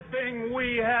thing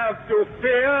we have to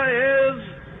fear is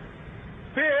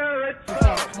fear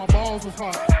itself. My balls was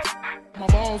hot. My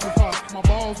balls was hot. My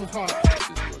balls was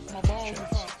hot. My balls was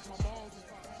hot.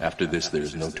 After this, there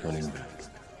is no turning back.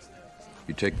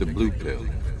 You take the blue pill,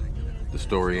 the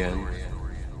story ends.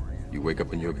 You wake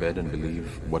up in your bed and believe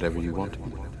whatever you want to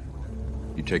believe.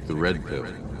 You take the red pill,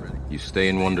 you stay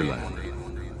in Wonderland,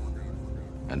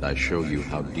 and I show you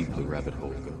how deep the rabbit hole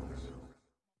goes.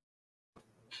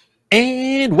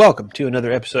 And welcome to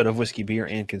another episode of Whiskey, Beer,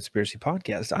 and Conspiracy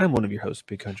Podcast. I'm one of your hosts,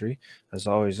 Big Country. As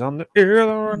always, on the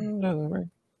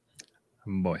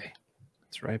Boy.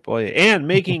 That's right, boy. And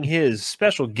making his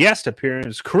special guest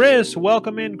appearance, Chris.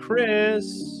 Welcome in, Chris.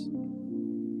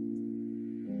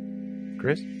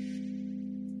 Chris?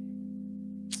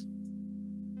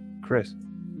 Chris.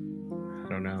 I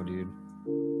don't know, dude.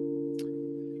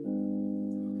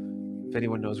 If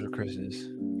anyone knows where Chris is,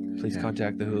 please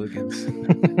contact the hooligans.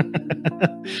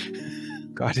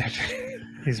 Contact.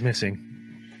 He's missing.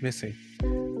 Missing.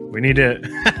 We need a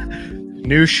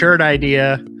new shirt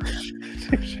idea.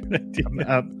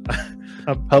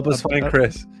 Help us find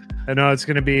Chris. I know it's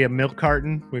going to be a milk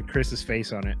carton with Chris's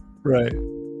face on it. Right.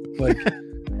 Like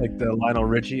the Lionel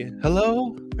Richie.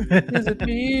 Hello? Is it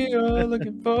me you're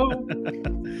looking for?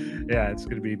 Yeah, it's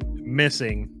going to be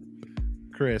missing.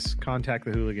 Chris, contact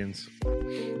the hooligans.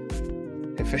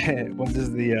 What is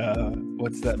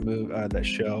what's that move? That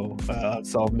show,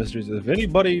 Unsolved Mysteries. If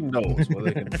anybody knows where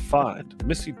they can find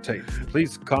Missy Tate,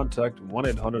 please contact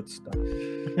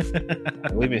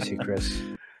 1-800-STOP. We miss you, Chris.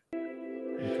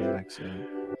 Okay, excellent.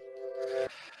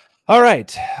 All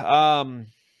right.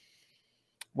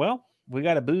 Well, we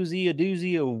got a boozy, a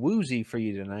doozy, a woozy for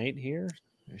you tonight here.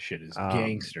 This shit is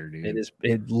gangster, dude. It is.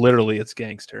 It literally, it's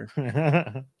gangster.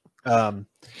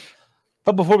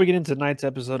 But before we get into tonight's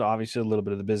episode, obviously a little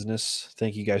bit of the business.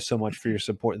 Thank you guys so much for your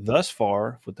support thus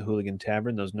far with the Hooligan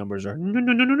Tavern. Those numbers are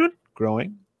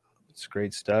growing. It's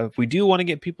great stuff. We do want to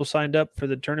get people signed up for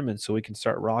the tournament so we can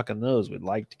start rocking those. We'd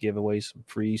like to give away some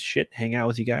free shit, hang out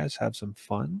with you guys, have some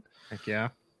fun. Heck yeah.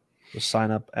 We'll sign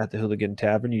up at the Hooligan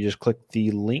Tavern. You just click the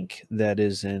link that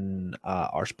is in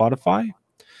our Spotify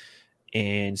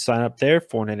and sign up there,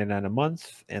 $4.99 a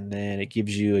month, and then it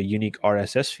gives you a unique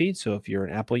RSS feed. So if you're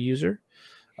an Apple user,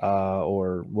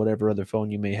 or whatever other phone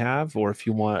you may have, or if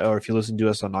you want, or if you listen to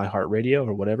us on iHeartRadio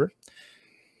or whatever,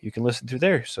 you can listen through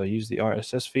there. So use the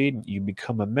RSS feed. You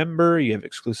become a member. You have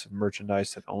exclusive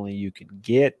merchandise that only you can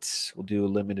get. We'll do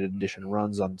limited edition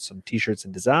runs on some T-shirts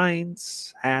and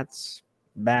designs, hats,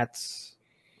 bats,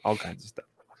 all kinds of stuff.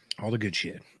 All the good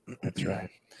shit. That's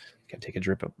right. Gotta take a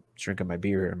drink of my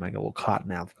beer here. I might get a little cotton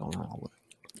mouth going on with it.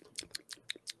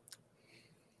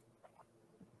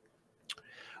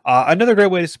 Another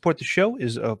great way to support the show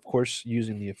is, of course,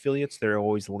 using the affiliates. They're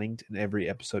always linked in every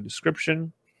episode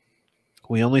description.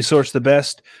 We only source the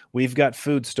best. We've got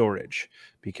food storage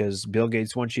because Bill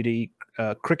Gates wants you to eat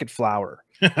cricket flour.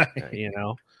 We got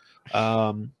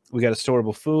a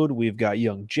storable food. We've got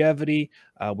longevity.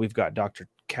 We've got Dr.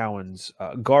 Cowan's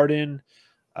garden.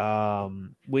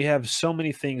 We have so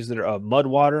many things that are mud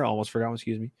water. Almost forgot.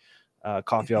 Excuse me.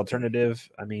 Coffee alternative.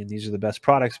 I mean, these are the best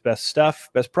products, best stuff,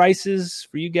 best prices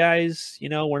for you guys.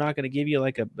 We're not going to give you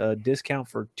like a discount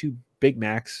for 2 Big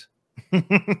Macs.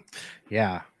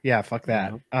 Yeah, fuck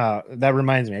that. That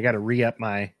reminds me, I got to re-up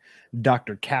my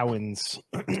Dr. Cowan's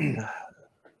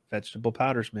vegetable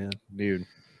powders, man. Dude, I'm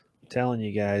telling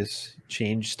you guys,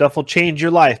 stuff will change your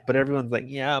life. But everyone's like,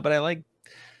 yeah, but I like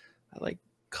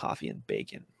coffee and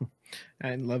bacon.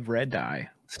 I love red dye.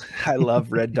 I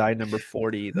love red dye number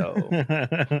 40 though.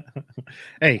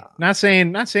 Hey, not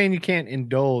saying you can't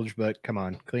indulge, but come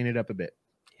on, clean it up a bit.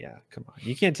 Yeah, come on.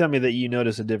 You can't tell me that you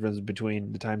notice a difference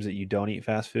between the times that you don't eat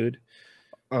fast food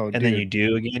and then you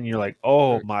do again. You're like,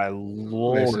 oh my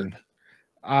Lord.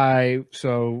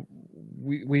 Listen,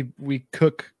 we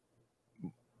cook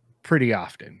pretty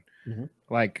often,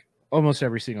 like almost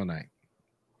every single night.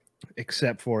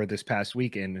 Except for this past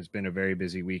weekend has been a very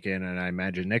busy weekend, and I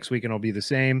imagine next weekend will be the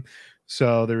same.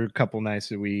 So there were a couple nights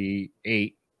that we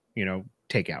ate,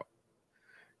 takeout,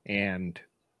 and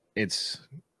it's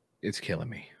killing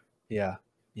me. Yeah,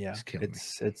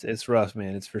 it's rough,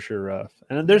 man. It's for sure rough.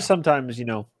 And there's sometimes you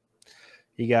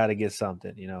got to get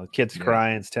something. Kids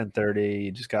crying. It's 10:30.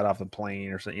 You just got off the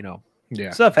plane or something.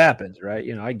 Stuff happens, right?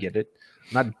 I get it.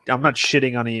 I'm not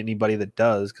shitting on anybody that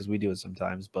does because we do it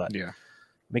sometimes, but yeah.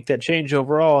 Make that change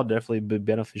overall, definitely be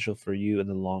beneficial for you in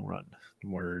the long run.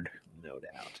 Word. No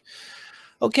doubt.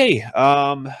 Okay.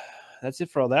 That's it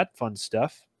for all that fun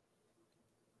stuff.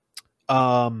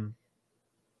 What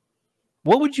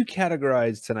would you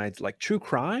categorize tonight? Like true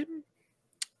crime?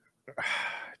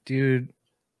 Dude,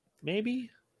 maybe.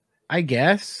 I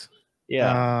guess.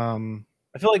 Yeah. Um,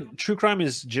 I feel like true crime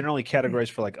is generally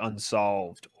categorized for like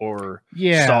unsolved or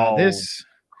yeah, solved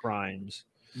crimes.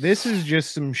 this is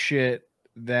just some shit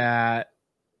that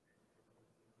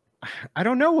I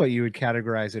don't know what you would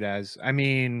categorize it as. I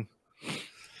mean,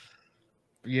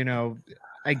 you know,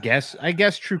 I guess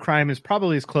true crime is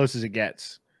probably as close as it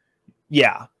gets.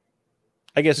 Yeah.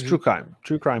 I guess true crime.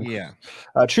 Yeah.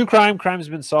 True crime's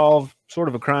been solved, sort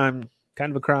of a crime,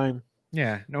 kind of a crime.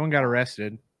 Yeah, no one got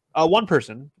arrested. One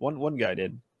person, one guy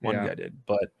did. One Yeah. guy did,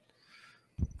 but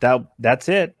that's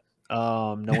it.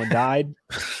 No one died.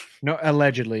 No,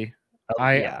 allegedly.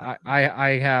 Yeah.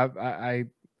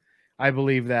 I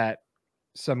believe that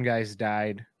some guys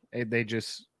died. They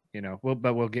just,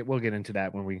 we'll get into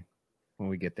that when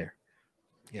we get there.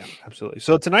 Yeah, absolutely.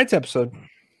 So tonight's episode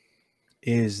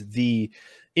is the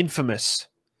infamous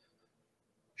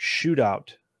shootout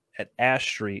at Ash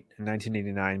Street in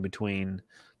 1989 between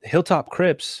the Hilltop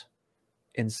Crips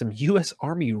and some U.S.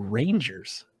 Army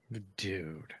Rangers.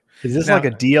 Dude. Is this Now- like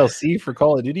a DLC for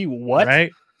Call of Duty? What?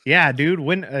 Right? Yeah, dude.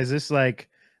 When is this like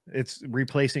it's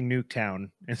replacing Nuketown?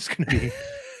 It's going to be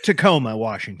Tacoma,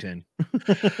 Washington.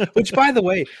 Which, by the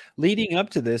way, leading up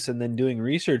to this and then doing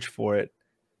research for it,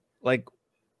 like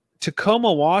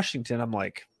Tacoma, Washington, I'm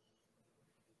like,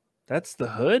 that's the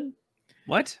hood?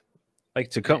 What? Like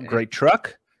Tacoma, great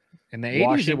truck? In the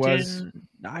 80s, it was.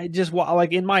 I just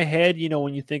like in my head,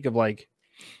 when you think of like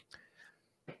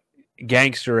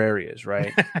gangster areas,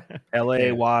 right? L.A.,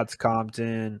 Yeah. Watts,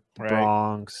 Compton, Right.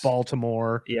 Bronx,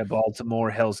 Baltimore. yeah, Baltimore,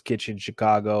 Hell's Kitchen,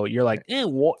 Chicago. You're like,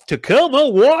 Tacoma,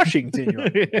 Washington. You're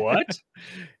like, what?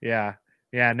 Yeah.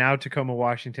 Yeah. Now Tacoma,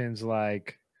 Washington's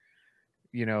like,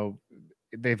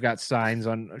 they've got signs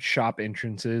on shop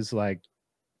entrances like,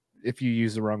 if you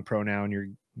use the wrong pronoun, you're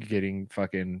getting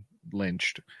fucking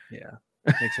lynched. Yeah,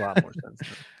 makes a lot more sense.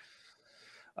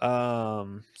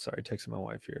 Sorry, texting my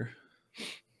wife here.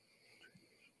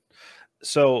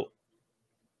 So,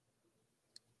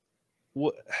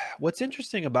 what's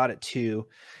interesting about it too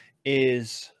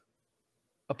is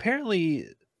apparently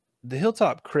the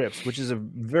Hilltop Crips, which is a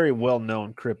very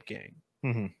well-known Crip gang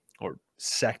Mhm. or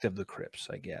sect of the Crips,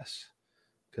 I guess,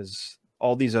 because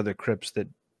all these other Crips that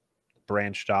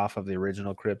branched off of the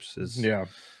original Crips is Yeah.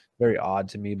 very odd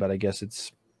to me, but I guess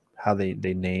it's how they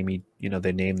name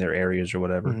they name their areas or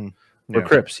whatever. Mhm. Or Yeah.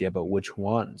 Crips, yeah, but which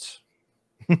ones?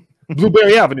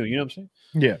 Blueberry Avenue, you know what I'm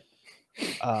saying?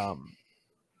 Yeah.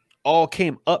 All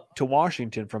came up to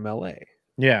Washington from LA.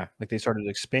 Yeah. Like they started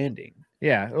expanding.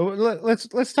 Yeah.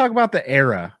 Let's talk about the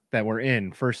era that we're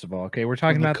in, first of all. Okay. We're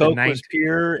talking When the about Coke the was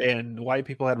pure and white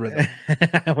people had rhythm.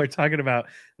 We're talking about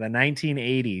the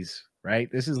 1980s,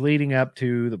 right? This is leading up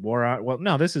to the war on. Well,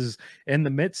 no, this is in the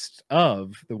midst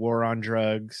of the war on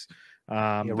drugs.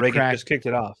 Yeah, The Reagan crack, just kicked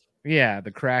it off. yeah,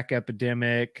 the crack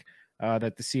epidemic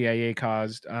that the CIA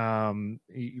caused.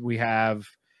 We have,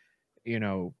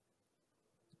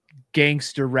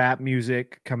 gangster rap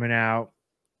music coming out.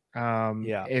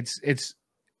 Yeah.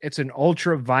 It's an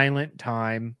ultra violent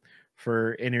time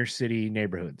for inner city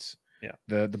neighborhoods. Yeah.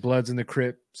 The Bloods and the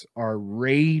Crips are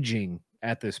raging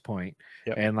at this point.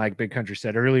 Yep. And like Big Country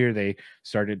said earlier, they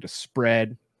started to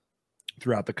spread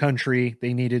throughout the country.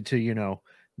 They needed to,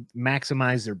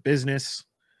 maximize their business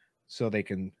so they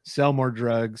can sell more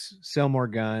drugs, sell more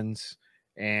guns,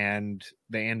 and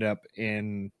they end up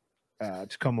in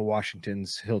Tacoma,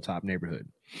 Washington's Hilltop neighborhood.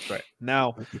 Right.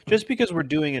 Now, just because we're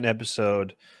doing an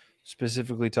episode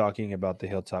specifically talking about the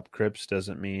Hilltop Crips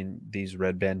doesn't mean these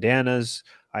red bandanas.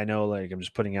 I know, like, I'm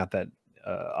just putting out that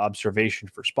observation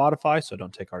for Spotify, so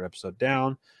don't take our episode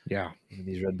down. Yeah.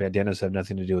 These red bandanas have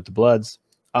nothing to do with the Bloods.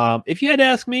 If you had to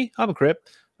ask me, I'm a Crip.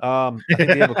 I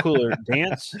think they have a cooler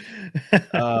dance.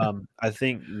 I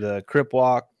think the Crip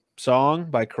Walk song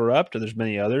by Corrupt, or there's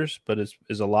many others, but is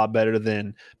a lot better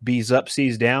than B's Up,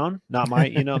 C's Down. Not my,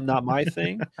 not my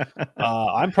thing.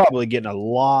 I'm probably getting a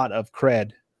lot of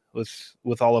cred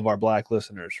with all of our black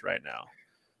listeners right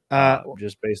now,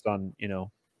 just based on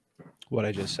what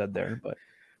I just said there. But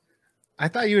I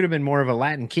thought you would have been more of a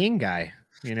Latin King guy.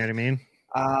 You know what I mean?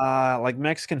 like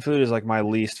Mexican food is like my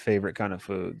least favorite kind of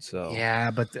food. So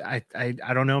Yeah, but I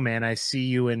don't know, man. I see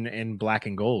you in black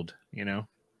and gold.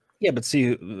 yeah, but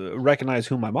see, recognize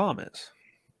who my mom is.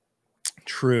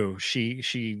 True.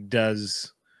 She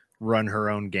does run her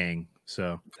own gang.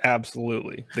 So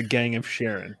Absolutely, the Gang of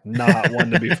Sharon, not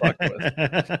one to be fucked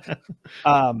with.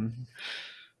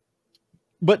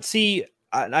 But see,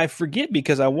 I forget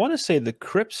because I want to say the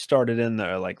Crips started in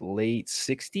the like late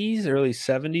 60s, early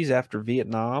 70s after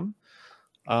Vietnam.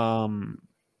 And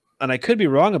I could be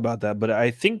wrong about that, but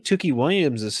I think Tookie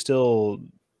Williams is still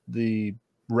the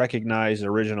recognized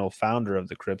original founder of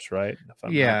the Crips, right? If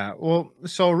I'm not- Yeah. Well,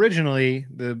 so originally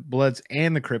the Bloods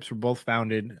and the Crips were both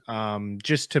founded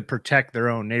just to protect their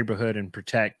own neighborhood and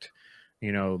protect,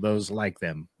 those like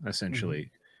them,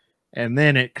 essentially. And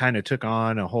then it kind of took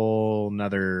on a whole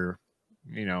nother,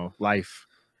 life.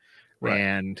 Right.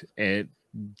 And it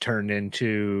turned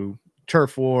into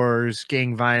turf wars,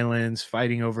 gang violence,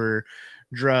 fighting over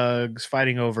drugs,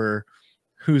 fighting over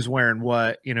who's wearing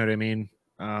what, you know what I mean?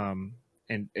 And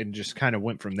just kind of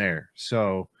went from there.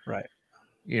 So, Right.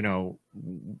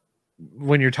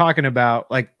 When you're talking about,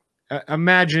 like,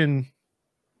 imagine,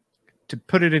 to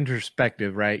put it into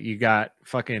perspective, right? You got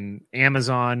fucking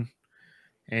Amazon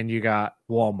and you got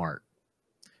Walmart.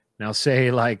 Now,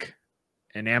 say like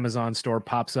an Amazon store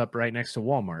pops up right next to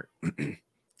Walmart, and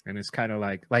it's kind of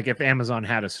like if Amazon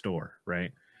had a store,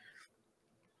 right?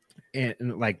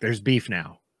 And like there's beef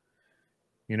now.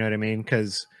 You know what I mean?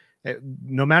 Because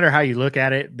no matter how you look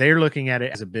at it, they're looking at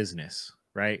it as a business,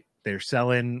 right? They're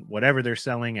selling whatever they're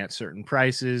selling at certain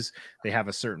prices. They have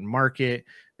a certain market.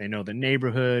 They know the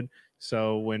neighborhood.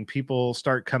 So when people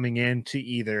start coming in to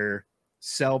either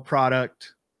sell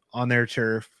product on their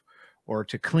turf or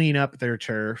to clean up their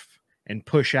turf and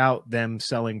push out them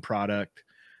selling product,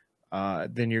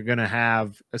 then you're going to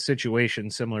have a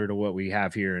situation similar to what we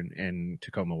have here in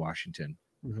Tacoma, Washington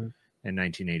in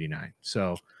 1989.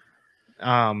 So,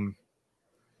 the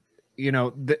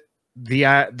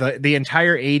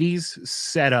entire 80s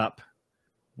set up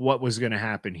what was going to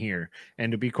happen here.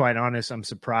 And to be quite honest, I'm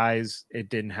surprised it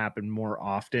didn't happen more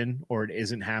often, or it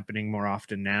isn't happening more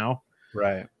often now.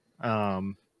 Right.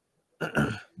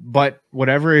 But what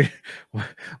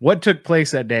took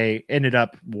place that day ended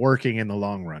up working in the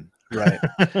long run. Right.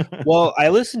 Well, I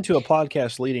listened to a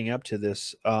podcast leading up to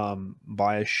this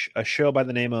by a show by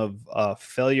the name of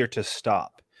Failure to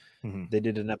Stop. They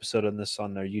did an episode on this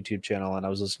on their YouTube channel, and I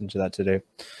was listening to that today.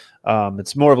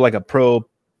 It's more of like a pro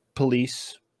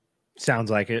police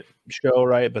sounds like it show,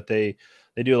 right? But they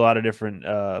do a lot of different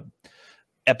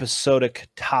episodic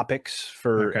topics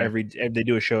for they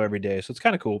do a show every day, so it's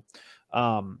kind of cool.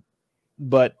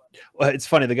 But it's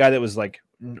funny, the guy that was like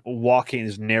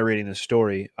is narrating the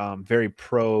story, very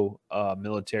pro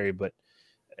military, but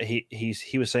he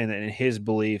was saying that in his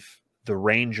belief the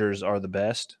Rangers are the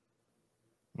best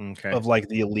of like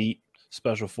the elite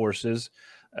special forces.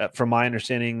 From my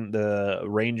understanding, the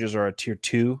Rangers are a tier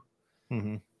 2,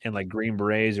 and like Green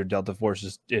Berets or Delta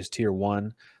Force is tier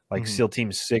 1. Like SEAL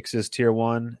Team 6 is tier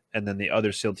 1, and then the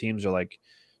other SEAL teams are like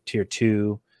tier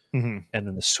 2, and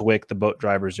then the SWIC, the boat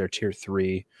drivers, are tier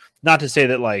 3. Not to say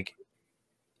that like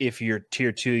if you're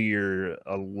tier 2, you're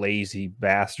a lazy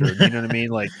bastard. You know what I mean?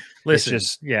 Like, listen,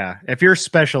 it's just if you're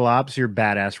special ops, you're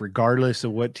badass regardless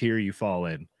of what tier you fall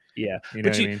in. Yeah, you know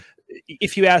what I mean?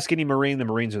 If you ask any Marine, the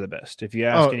Marines are the best. If you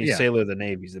ask any sailor, the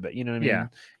Navy's the best. You know what I mean?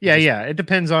 Yeah. It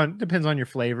depends on your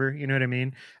flavor. You know what I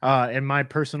mean? In my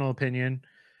personal opinion,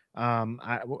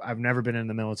 I've never been in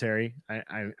the military.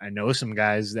 I know some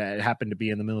guys that happen to be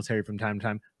in the military from time to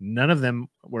time. None of them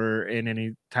were in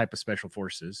any type of special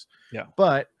forces. Yeah.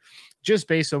 But just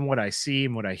based on what I see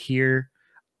and what I hear,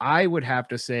 I would have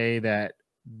to say that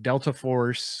Delta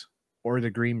Force or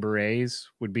the Green Berets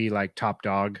would be like top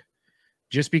dog,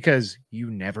 just because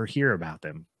you never hear about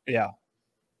them. Yeah.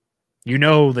 You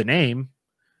know the name,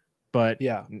 but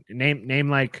yeah,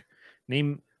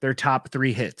 name their top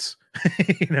 3 hits.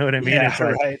 You know what I mean? Yeah, it's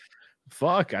like, right.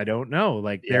 Fuck, I don't know.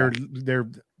 Like they're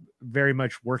very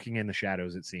much working in the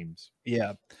shadows, it seems.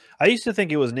 Yeah. I used to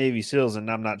think it was Navy SEALs,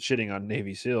 and I'm not shitting on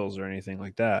Navy SEALs or anything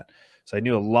like that. So I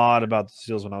knew a lot about the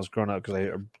SEALs when I was growing up because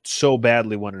I so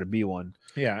badly wanted to be one.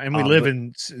 Yeah, and we live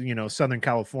in Southern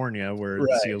California where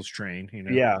the SEALs train.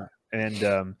 Yeah,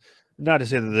 and not to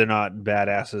say that they're not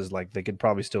badasses. Like they could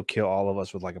probably still kill all of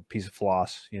us with like a piece of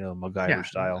floss, MacGyver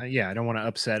style. I don't want to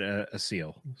upset a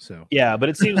SEAL. So yeah, but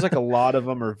it seems like a lot of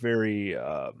them are very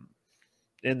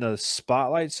in the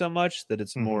spotlight so much that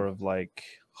it's more of like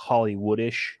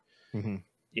Hollywoodish. We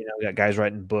got guys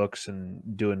writing books and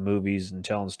doing movies and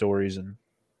telling stories, and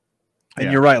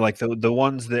you're right. Like the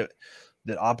ones that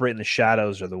operate in the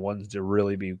shadows are the ones to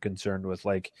really be concerned with.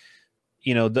 Like,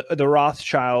 the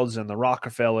Rothschilds and the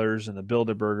Rockefellers and the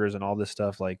Bilderbergers and all this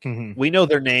stuff. Like we know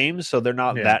their names, so they're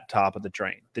not that top of the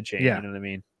chain. Yeah. You know what I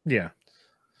mean? Yeah.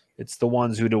 It's the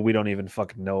ones who we don't even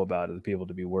fucking know about, are the people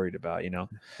to be worried about,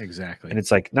 Exactly. And it's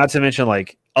like, not to mention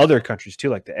like other countries too,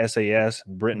 like the SAS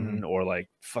in Britain or like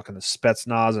fucking the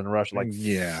Spetsnaz in Russia. Like,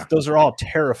 those are all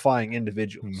terrifying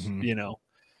individuals,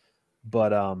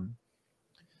 But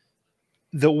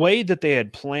the way that they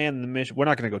had planned the mission, we're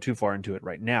not going to go too far into it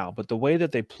right now, but the way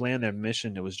that they planned their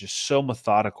mission, it was just so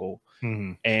methodical,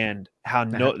 and how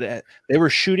that they were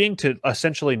shooting to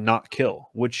essentially not kill,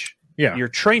 which you're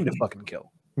trained to fucking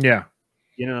kill. Yeah.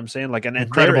 You know what I'm saying? Like, and they're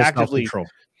Incredible actively self-control.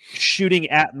 shooting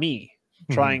at me,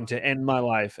 trying to end my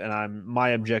life, and my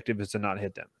objective is to not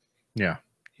hit them. Yeah.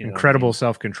 You know Incredible what I mean?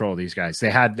 self-control. These guys, they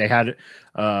had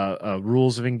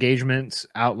rules of engagements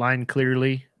outlined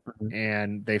clearly,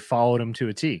 and they followed them to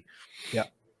a T. Yeah.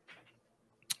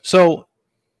 So,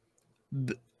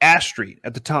 Ash Street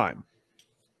at the time,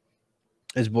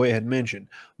 as Boy had mentioned,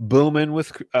 booming with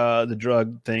the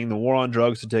drug thing. The war on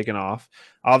drugs had taken off.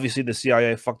 Obviously, the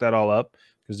CIA fucked that all up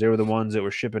because they were the ones that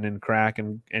were shipping in crack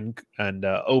and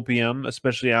opium,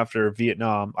 especially after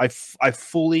Vietnam. I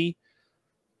fully.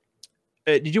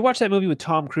 Did you watch that movie with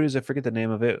Tom Cruise? I forget the name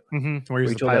of it. Where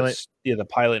he's the pilot. The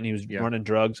pilot, and he was running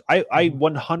drugs. I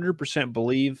 100%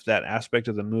 believe that aspect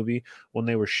of the movie when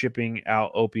they were shipping out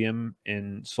opium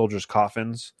in soldiers'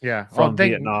 coffins. Yeah, from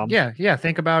Vietnam. Yeah.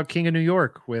 Think about King of New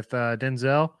York with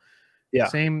Denzel. Yeah,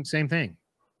 same thing.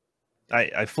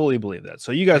 I fully believe that.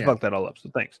 So you guys fucked that all up.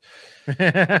 So thanks.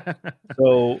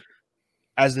 So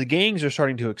as the gangs are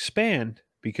starting to expand,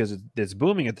 because it's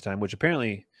booming at the time, which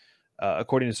apparently.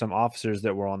 According to some officers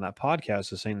that were on that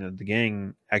podcast, is saying that the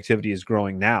gang activity is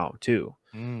growing now too.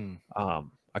 I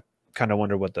kind of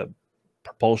wonder what the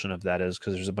propulsion of that is,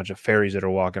 because there's a bunch of fairies that are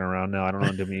walking around now. I don't know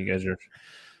if you guys are.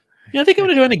 I think I'm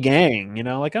gonna join a gang.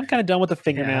 Like I'm kind of done with the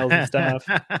fingernails and stuff.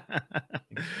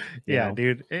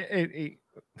 Dude.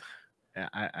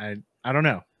 I don't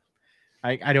know.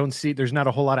 I don't see. There's not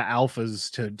a whole lot of alphas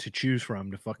to choose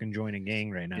from to fucking join a gang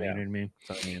right now. Yeah. You know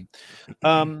what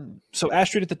I mean? So Ash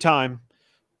Street at the time,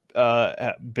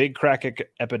 big crack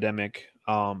epidemic.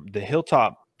 The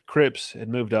Hilltop Crips had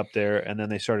moved up there, and then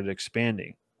they started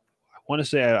expanding. I want to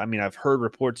say, I mean, I've heard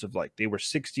reports of like they were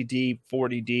 60 deep,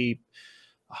 40 deep,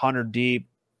 100 deep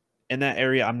in that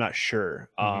area. I'm not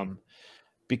sure.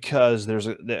 Because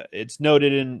it's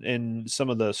noted in some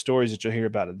of the stories that you'll hear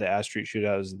about at the Ash Street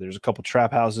shootouts. There's a couple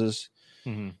trap houses.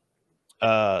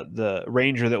 The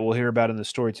ranger that we'll hear about in the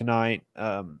story tonight,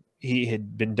 he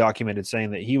had been documented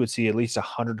saying that he would see at least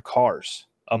 100 cars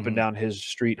up and down his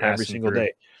street every single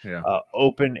day. Yeah.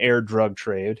 Open air drug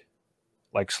trade,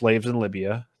 like slaves in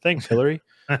Libya. Thanks, Hillary.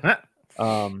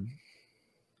 Out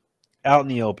in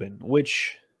the open,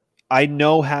 which I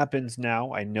know happens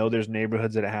now. I know there's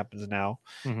neighborhoods that it happens now.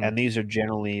 And these are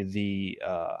generally the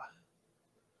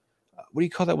what do you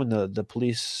call that when the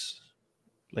police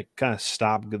like kind of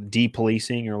stop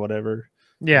depolicing or whatever?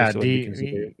 Yeah,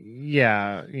 defunded.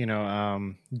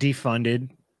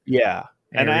 Yeah,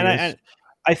 and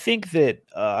I think that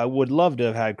I would love to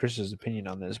have had Chris's opinion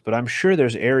on this, but I'm sure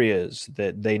there's areas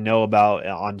that they know about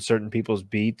on certain people's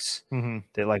beats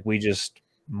that like we just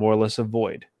more or less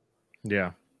avoid.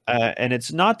 Yeah. And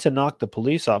it's not to knock the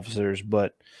police officers,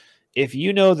 but if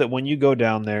you know that when you go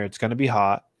down there, it's going to be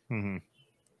hot,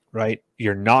 right?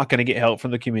 You're not going to get help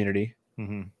from the community.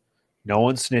 No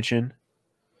one's snitching,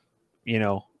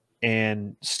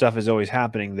 and stuff is always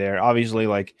happening there. Obviously,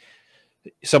 like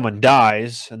someone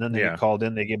dies and then they get called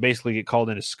in. They basically get called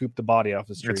in to scoop the body off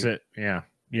the street. That's it. Yeah.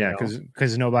 Yeah.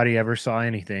 Because nobody ever saw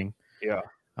anything. Yeah.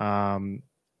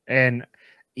 And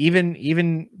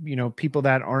even people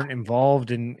that aren't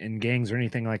involved in gangs or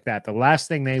anything like that, the last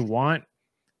thing they want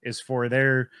is for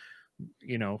their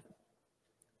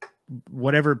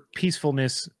whatever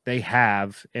peacefulness they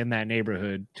have in that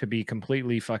neighborhood to be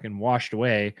completely fucking washed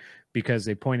away because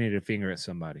they pointed a finger at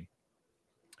somebody.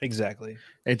 Exactly.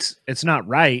 It's not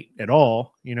right at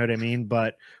all, you know what I mean?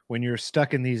 But when you're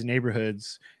stuck in these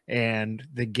neighborhoods and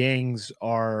the gangs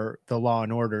are the law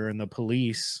and order and the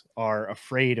police are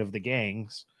afraid of the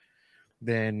gangs,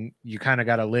 then you kind of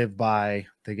got to live by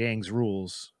the gang's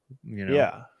rules,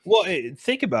 Yeah. Well,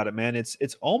 think about it, man. It's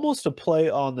almost a play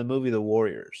on the movie The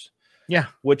Warriors. Yeah.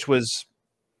 Which was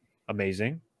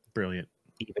amazing. Brilliant.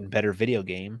 Even better video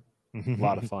game. A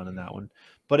lot of fun in that one.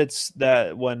 But it's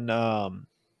that when I'm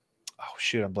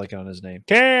blanking on his name.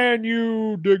 Can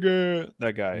you dig it?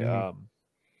 That guy.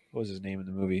 What was his name in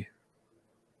the movie?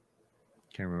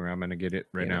 Can't remember. I'm gonna get it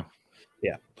right now.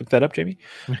 Yeah, look that up, Jamie.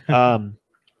 When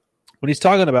he's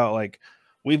talking about like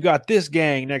we've got this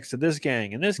gang next to this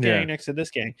gang and this gang next to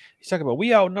this gang, he's talking about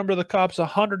we outnumber the cops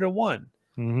 100-1.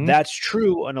 That's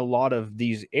true in a lot of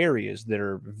these areas that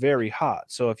are very hot.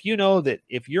 So if you know that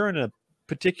if you're in a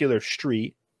particular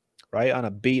street, right, on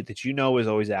a beat that is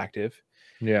always active,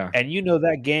 and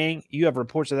that gang, you have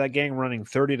reports of that gang running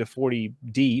 30 to 40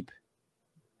 deep,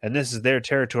 and this is their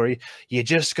territory, you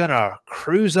just gonna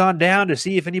cruise on down to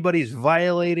see if anybody's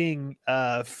violating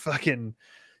fucking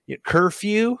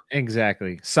curfew?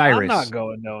 Exactly. Cyrus. I'm not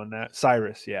going knowing that.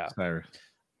 Cyrus, yeah. Cyrus.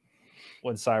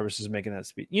 When Cyrus is making that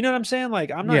speech. You know what I'm saying?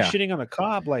 Like, I'm not Yeah. shitting on a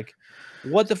cop. Like,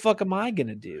 what the fuck am I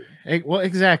gonna do? Well,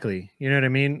 exactly. You know what I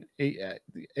mean?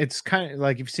 It's kind of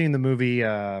like you've seen the movie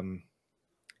End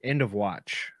of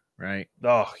Watch, right?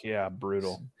 Oh yeah,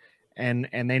 brutal. And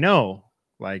they know,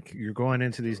 like, you're going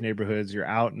into these neighborhoods, you're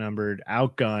outnumbered,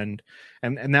 outgunned,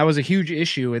 and that was a huge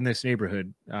issue in this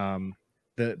neighborhood.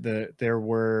 There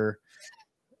were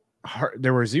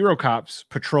 0 cops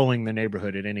patrolling the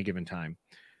neighborhood at any given time.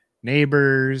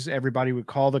 Neighbors, everybody would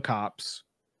call the cops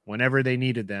whenever they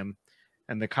needed them,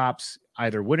 and the cops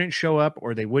either wouldn't show up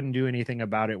or they wouldn't do anything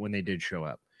about it when they did show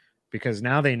up, because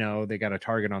now they know they got a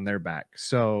target on their back.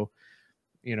 So,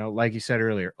 you know, like you said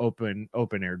earlier, open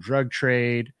air drug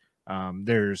trade.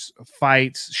 There's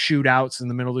fights, shootouts in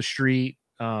the middle of the street,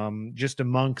 just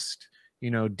amongst,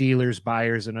 you know, dealers,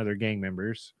 buyers, and other gang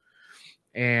members.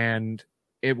 And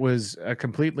it was a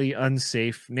completely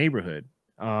unsafe neighborhood.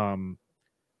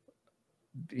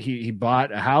 He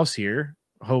bought a house here,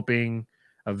 hoping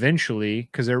eventually,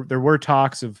 because there were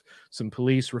talks of some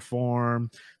police reform.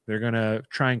 They're gonna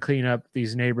try and clean up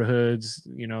these neighborhoods,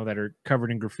 you know, that are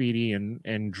covered in graffiti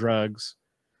and drugs.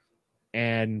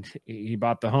 And he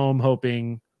bought the home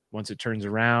hoping once it turns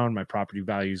around, my property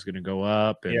value is going to go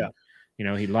up. And, you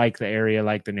know, he liked the area,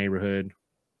 liked the neighborhood.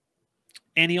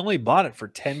 And he only bought it for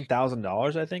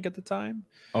 $10,000, I think, at the time.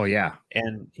 Oh, yeah.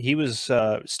 And he was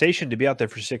stationed to be out there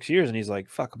for 6 years. And he's like,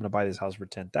 fuck, I'm going to buy this house for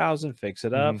 $10,000, fix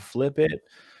it up, flip it,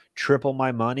 triple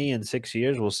my money in 6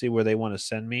 years. We'll see where they want to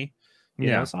send me. You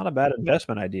know, it's not a bad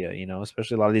investment idea, you know,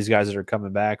 especially a lot of these guys that are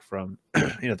coming back from,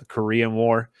 you know, the Korean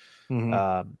War.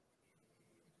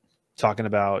 Talking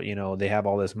about, you know, they have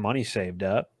all this money saved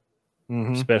up,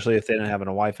 especially if they don't have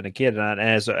a wife and a kid. And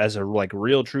as a like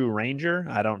real true Ranger,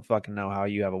 I don't fucking know how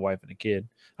you have a wife and a kid.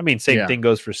 I mean, same thing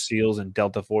goes for SEALs and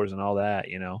Delta Force and all that,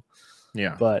 you know.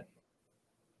 Yeah. But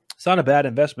it's not a bad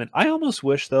investment. I almost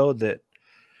wish, though, that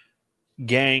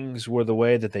gangs were the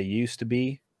way that they used to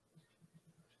be.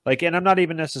 Like, and I'm not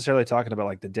even necessarily talking about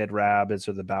like the Dead Rabbits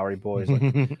or the Bowery Boys.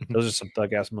 Like, those are some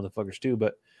thug ass motherfuckers too.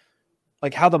 But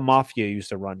like how the mafia used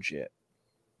to run shit,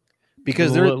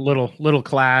 because they're little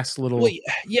class, well,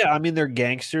 yeah. I mean, they're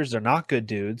gangsters. They're not good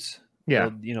dudes. Yeah,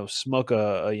 they'll, you know, smoke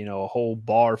a you know, a whole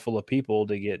bar full of people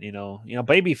to get you know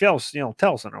baby Phelps, you know,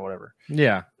 Telson or whatever.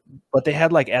 Yeah, but they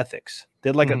had like ethics. They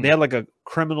had like they had like a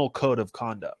criminal code of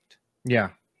conduct. Yeah,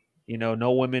 you know,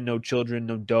 no women, no children,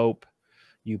 no dope.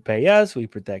 You pay us, we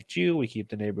protect you, we keep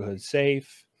the neighborhood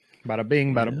safe. Bada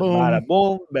bing, bada boom. Bada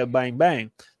boom, bang,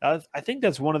 bang. I think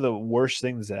that's one of the worst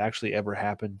things that actually ever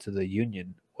happened to the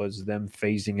union was them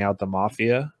phasing out the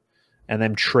mafia and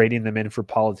them trading them in for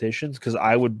politicians. Because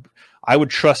I would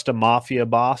trust a mafia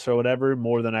boss or whatever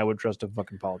more than I would trust a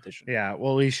fucking politician. Yeah,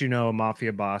 well, at least you know a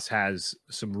mafia boss has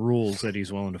some rules that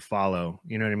he's willing to follow.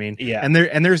 You know what I mean? Yeah. And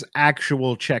there's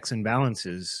actual checks and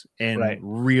balances in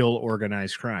real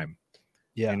organized crime.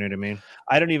 Yeah. You know what I mean?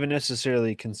 I don't even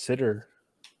necessarily consider,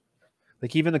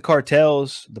 like, even the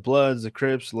cartels, the Bloods, the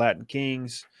Crips, Latin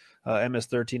Kings,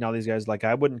 MS-13, all these guys, like,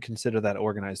 I wouldn't consider that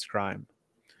organized crime.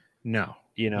 No.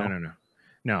 You know?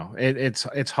 No.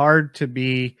 It's hard to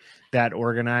be that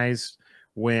organized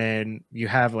when you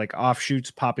have, like,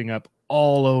 offshoots popping up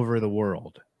all over the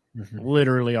world.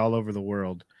 Literally all over the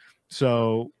world.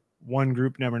 So one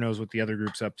group never knows what the other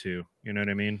group's up to. You know what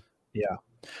I mean? Yeah.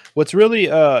 What's really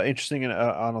interesting, and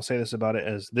I'll say this about it,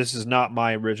 is this is not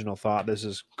my original thought. This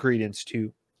is credence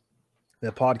to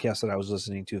the podcast that I was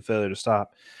listening to, Failure to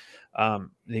Stop.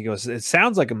 He goes, it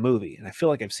sounds like a movie, and I feel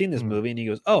like I've seen this movie. And he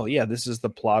goes, oh yeah, this is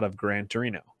the plot of Gran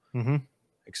Torino,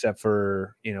 except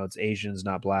for, you know, it's Asians,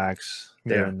 not blacks.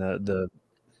 They're in the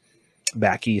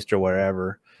back east or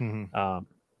wherever.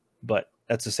 But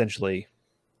that's essentially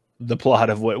the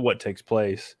plot of what takes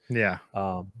place. Yeah.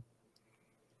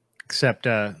 Except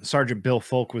Sergeant Bill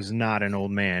Folk was not an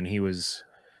old man. He was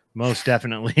most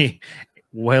definitely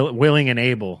willing and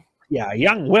able. Yeah, a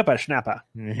young whippersnapper.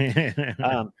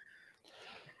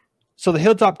 So the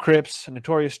Hilltop Crips, a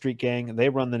notorious street gang, they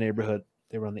run the neighborhood.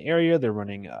 They run the area. They're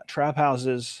running trap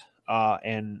houses.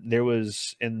 And there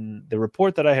was, in the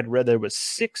report that I had read, there was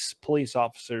 6 police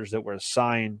officers that were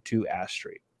assigned to Ash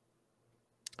Street.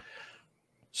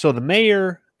 So the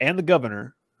mayor and the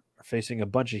governor are facing a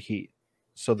bunch of heat.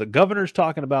 So the governor's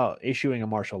talking about issuing a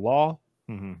martial law.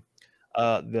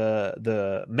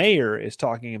 The mayor is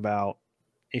talking about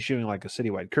issuing like a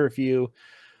citywide curfew.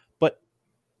 But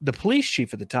the police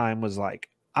chief at the time was like,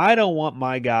 I don't want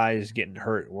my guys getting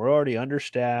hurt. We're already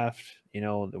understaffed.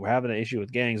 We're having an issue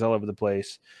with gangs all over the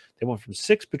place. They went from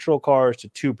 6 patrol cars to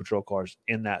 2 patrol cars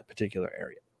in that particular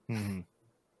area. Mhm.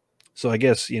 So I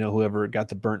guess, whoever got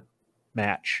the burnt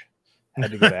match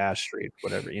had to go to Ash Street,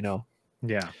 whatever,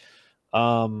 Yeah.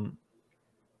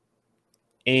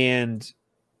 And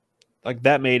like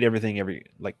that made everything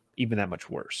even that much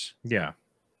worse. Yeah.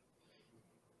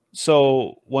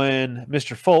 So when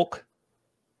Mr. Folk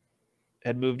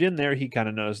had moved in there, he kind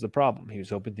of noticed the problem. He was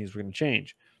hoping things were going to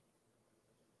change.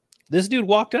 This dude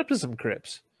walked up to some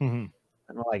Crips Mhm.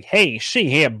 and were like, "Hey, see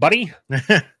here, buddy.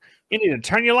 You need to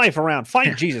turn your life around.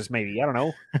 Find Jesus, maybe. I don't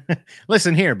know.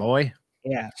 Listen here, boy.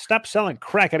 Yeah, stop selling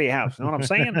crack at your house. You know what I'm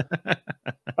saying?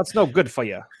 That's no good for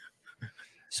you.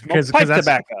 Smoke 'Cause pipe that's-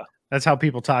 tobacco." That's how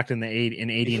people talked in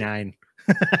 89.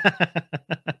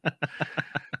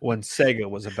 When Sega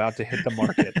was about to hit the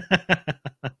market.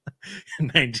 In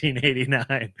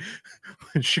 1989,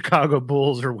 when Chicago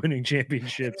Bulls are winning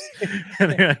championships,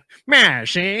 and they're like,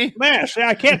 "Mash, eh?" Man, see,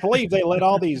 I can't believe they let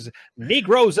all these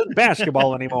Negroes in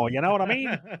basketball anymore. You know what I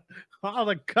mean? All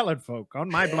the colored folk on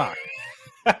my block.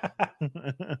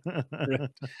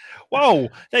 Whoa,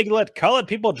 they let colored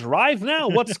people drive now?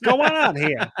 What's going on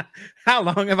here? How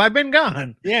long have I been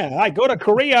gone? Yeah, I go to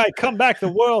Korea, I come back,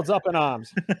 the world's up in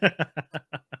arms.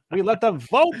 We let them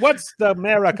vote. What's the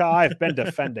America I've been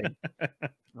defending?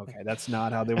 Okay, that's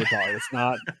not how they were taught. It's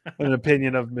not an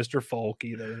opinion of Mr. Folk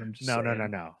either. I'm just No.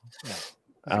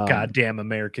 saying. Goddamn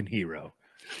American hero.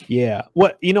 Yeah.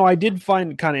 What I did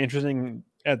find kind of interesting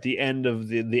at the end of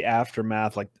the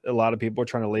aftermath, like a lot of people are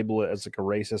trying to label it as like a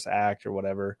racist act or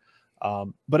whatever.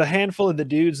 But a handful of the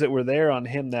dudes that were there on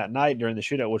him that night during the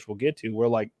shootout, which we'll get to,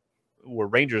 were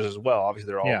Rangers as well. Obviously,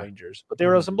 they're all Rangers, but there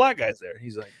were some black guys there.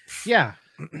 He's like, Yeah.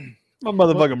 my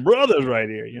motherfucking brothers right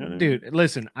here. Dude,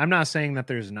 listen, I'm not saying that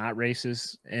there's not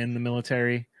racists in the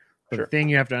military, but Sure. the thing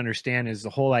you have to understand is the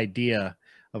whole idea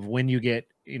of when you get,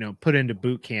 put into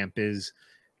boot camp is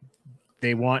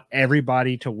they want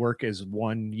everybody to work as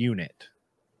one unit.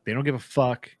 They don't give a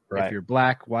fuck Right. if you're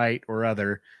black, white, or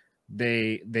other.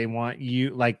 They want you,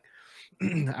 like,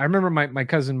 I remember my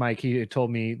cousin Mike, he had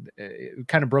told me,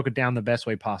 kind of broke it down the best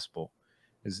way possible,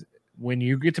 is when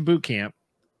you get to boot camp,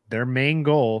 their main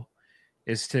goal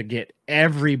is to get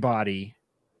everybody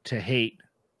to hate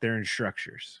their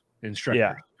instructors.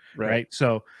 Yeah, right?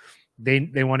 So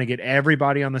they want to get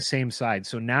everybody on the same side.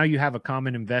 So now you have a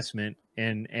common investment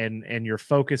and your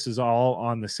focus is all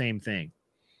on the same thing.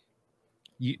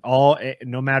 You all,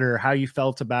 no matter how you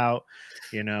felt about,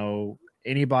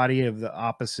 anybody of the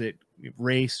opposite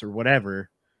race or whatever,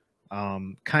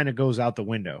 kind of goes out the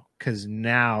window because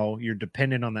now you're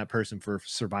dependent on that person for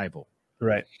survival.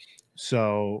 Right.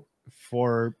 So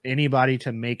for anybody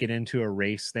to make it into a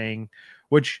race thing,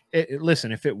 which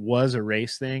listen, if it was a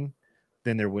race thing,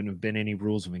 then there wouldn't have been any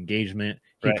rules of engagement.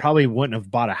 He Right. probably wouldn't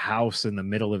have bought a house in the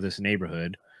middle of this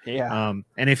neighborhood. Yeah.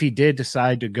 And if he did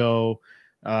decide to go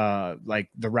like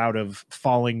the route of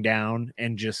falling down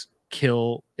and just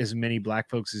kill as many black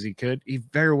folks as he could, he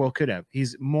very well could have.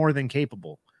 He's more than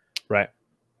capable. Right.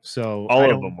 So All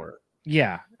of them were.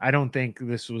 Yeah, I don't think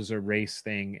this was a race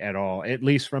thing at all, at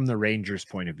least from the Rangers'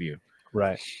 point of view.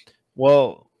 Right.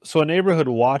 Well, so a neighborhood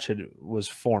watch was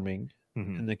forming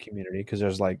Mhm. in the community because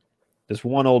there's like this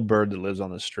one old bird that lives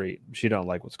on the street. She don't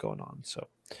like what's going on. So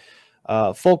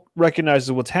folk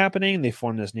recognizes what's happening. They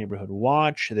form this neighborhood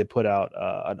watch. They put out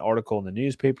an article in the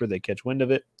newspaper. They catch wind of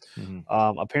it. Mhm.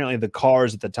 Apparently the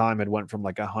cars at the time had went from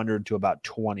like 100 to about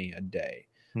 20 a day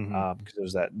Mhm. because there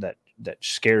was that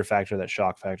scare factor, that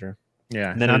shock factor.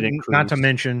 Yeah, And then not, it not to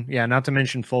increased.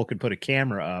 mention, Folk could put a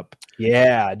camera up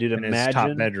Yeah, dude, in his top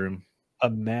imagine bedroom.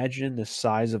 the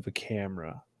size of a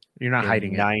camera You're not in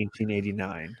hiding it.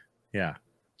 1989. Yeah,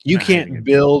 You Not hiding can't it.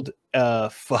 build a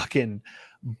fucking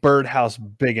birdhouse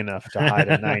big enough to hide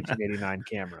a 1989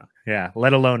 camera. yeah.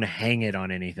 Let alone hang it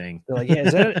on anything. They're like, yeah,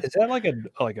 is that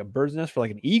like a bird's nest for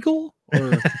like an eagle?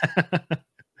 Or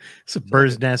It's a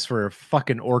bird's nest for a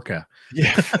fucking orca.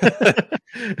 yeah,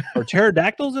 or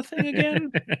pterodactyls a thing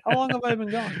again? How long have I been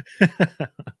gone?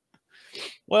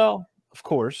 Well, of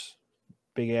course,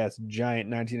 big ass giant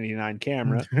 1989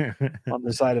 camera on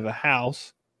the side of a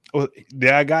house. Well,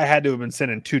 the guy had to have been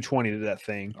sending 220 to that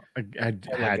thing. I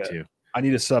had to. I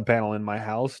need a sub panel in my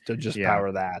house to just Yeah.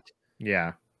 power that.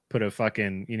 Yeah. Put a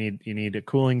fucking you need a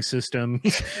cooling system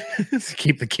to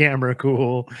keep the camera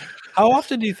cool. How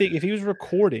often do you think, if he was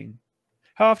recording,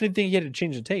 how often do you think he had to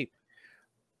change the tape?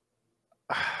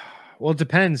 Well, it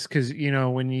depends because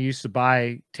when you used to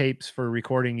buy tapes for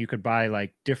recording, you could buy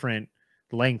like different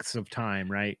lengths of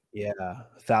time, right? Yeah,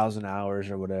 1,000 hours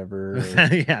or whatever.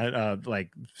 Yeah, like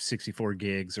 64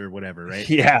 gigs or whatever, right?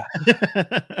 Yeah, it's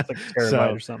like a terabyte So,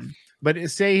 or something. but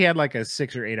say he had like a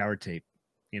 6 or 8 hour tape,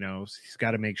 he's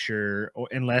got to make sure,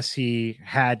 unless he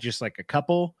had just like a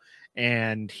couple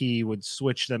and he would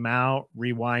switch them out,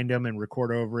 rewind them, and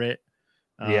record over it.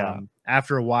 Yeah.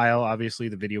 After a while, obviously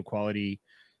the video quality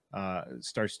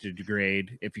starts to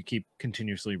degrade if you keep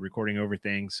continuously recording over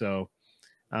things. So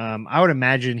I would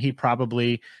imagine he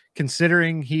probably,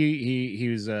 considering he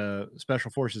was a special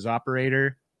forces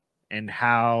operator and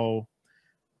how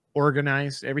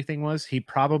organized everything was, he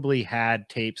probably had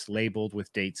tapes labeled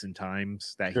with dates and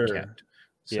times that Sure. he kept.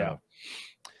 So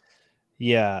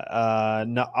Yeah.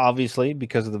 No, obviously,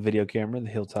 because of the video camera, the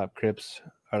Hilltop Crips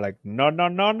are like, no,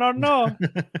 naughty.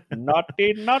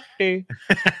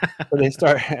 So they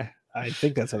start. I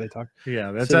think that's how they talk.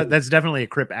 yeah, So- that's definitely a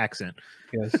Crip accent.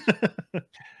 Yes.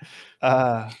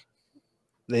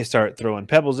 They start throwing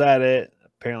pebbles at it.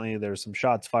 Apparently, there's some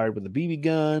shots fired with a BB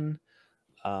gun.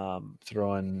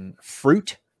 Throwing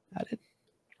fruit at it.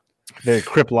 Very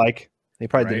Crip-like. They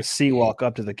probably did a Right. sea walk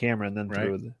up to the camera and then Right.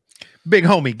 threw the. Big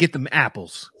homie, get them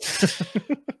apples.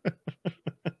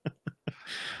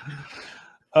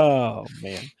 Oh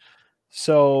man!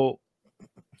 So,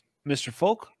 Mr.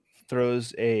 Folk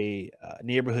throws a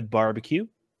neighborhood barbecue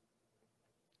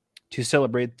to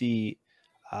celebrate the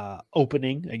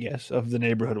opening, I guess, of the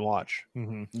neighborhood watch.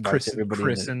 Invites everybody in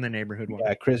Chris the- in the neighborhood one.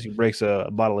 Yeah, Chris breaks a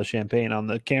bottle of champagne on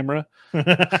the camera.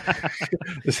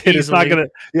 It's not Easily. gonna.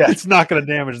 Yeah, it's not gonna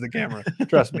damage the camera.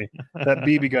 Trust me. That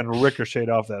BB gun ricocheted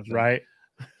off that thing. Right.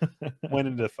 Went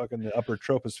into fucking the upper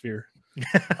troposphere.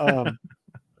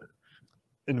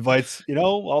 Invites,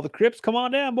 all the Crips, come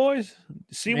on down, boys.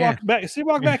 Sea walk back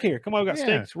here. Come on, we got Yeah.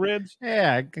 steaks, ribs.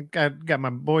 Yeah, I got my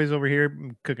boys over here.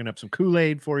 I'm cooking up some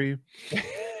Kool-Aid for you.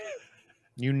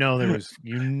 there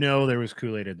was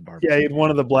Kool-Aid at the barbecue. Yeah, he had one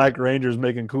of the Black Rangers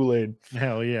making Kool-Aid.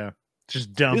 Hell yeah.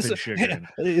 Just dumping sugar in.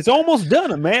 It's almost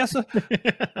done, Amasa.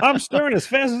 I'm stirring as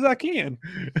fast as I can.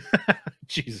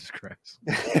 Jesus Christ.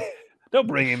 Don't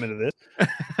bring him into this.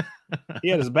 He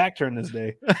had his back turned this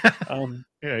day.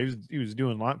 Yeah, he was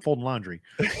doing folding laundry.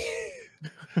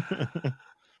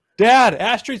 Dad,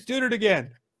 Astrid's doing it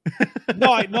again.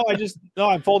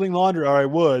 I'm folding laundry, or I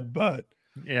would, but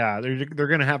Yeah, they're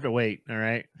gonna have to wait. All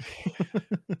right.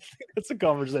 that's a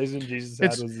conversation Jesus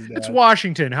had with his dad. It's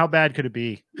Washington. How bad could it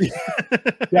be?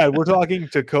 Yeah, we're talking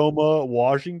Tacoma,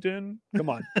 Washington. Come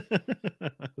on.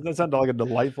 Doesn't that sound like a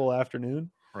delightful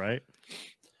afternoon? Right.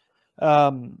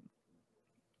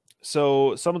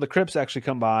 So some of the Crips actually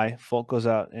come by. Folk goes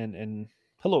out and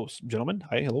hello, gentlemen.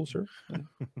 Hi, hello, sir.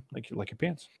 like your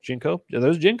pants. Jinko? Are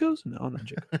those Jinkos? No, not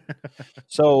Jinko.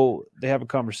 So they have a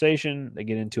conversation. They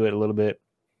get into it a little bit.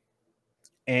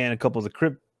 And a couple of the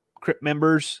Crip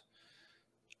members,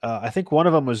 I think one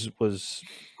of them was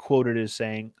quoted as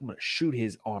saying, "I'm going to shoot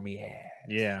his army ass."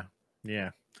 Yeah. Yeah.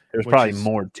 There's Which probably is-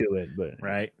 more to it, but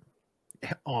Right.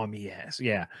 Army ass.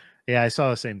 Yeah. Yeah. I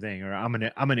saw the same thing. Or I'm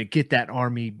gonna get that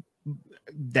army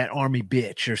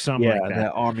bitch or something yeah, like that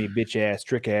that. army bitch ass,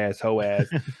 trick ass, hoe ass.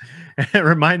 It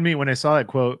reminded me when I saw that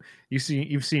quote.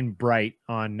 You've seen Bright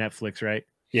on Netflix, right?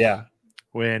 Yeah,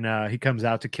 When he comes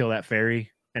out to kill that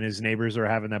fairy and his neighbors are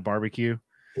having that barbecue.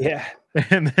 yeah.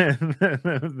 And then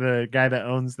the guy that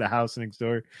owns the house next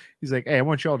door, he's like, "Hey, I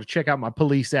want y'all to check out my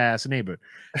police ass neighbor."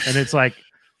 And it's like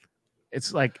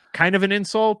kind of an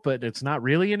insult, but it's not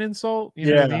really an insult. You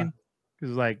know what I Yeah. mean?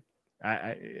 Because like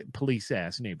I police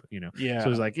ass neighbor, Yeah. So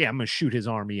it's like, yeah, I'm gonna shoot his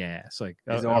army ass. Like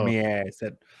His oh, army ass,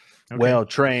 that okay. well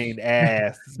trained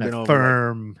ass, that's that been over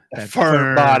firm, that that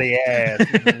firm body ass.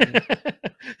 ass.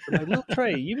 I'm like, little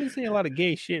Trey, you've been saying a lot of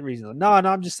gay shit recently. No,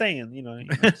 I'm just saying, I'm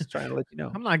just trying to let you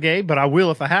know. I'm not gay, but I will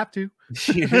if I have to.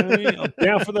 You know what I mean? I'm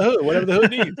down for the hood, whatever the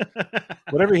hood needs,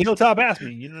 whatever Hilltop asks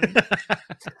me. You know what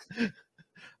I mean?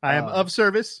 I am of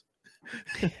service.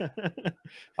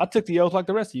 I took the oath like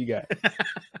the rest of you guys.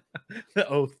 The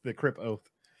oath, the Crip oath.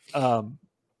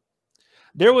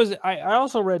 There was I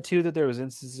also read too that there was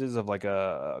instances of like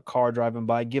a car driving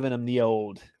by giving him the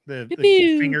old The pew,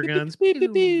 pew, finger pew, guns. pew,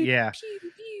 pew, pew, Yeah.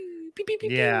 pew, pew, pew,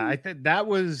 Yeah, pew. I think that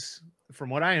was, from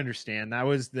what I understand, that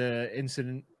was the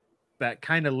incident that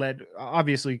kind of led,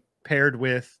 obviously paired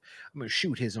with, "I'm gonna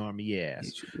shoot his army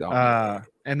ass,"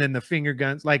 and then the finger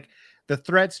guns. Like the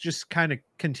threats just kind of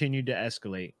continued to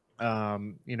escalate.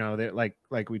 They're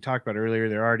like we talked about earlier,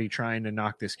 they're already trying to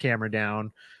knock this camera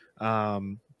down.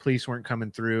 Police weren't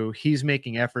coming through. He's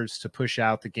making efforts to push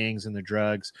out the gangs and the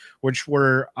drugs, which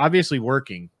were obviously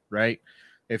working, right?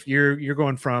 If you're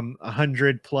going from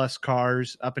 100+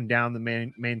 cars up and down the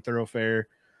main thoroughfare,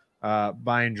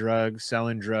 buying drugs,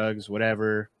 selling drugs,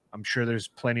 whatever. I'm sure there's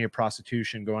plenty of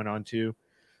prostitution going on too.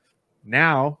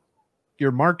 Now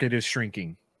your market is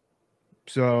shrinking.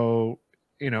 So,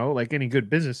 like any good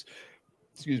businessman,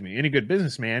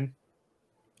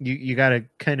 you got to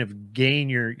kind of gain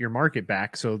your market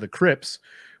back. So the Crips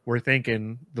were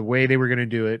thinking the way they were going to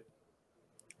do it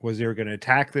was they were going to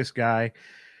attack this guy,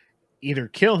 either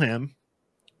kill him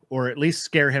or at least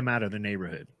scare him out of the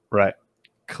neighborhood. Right.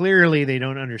 Clearly, they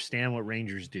don't understand what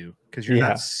Rangers do because you're Yeah.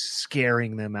 not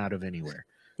scaring them out of anywhere.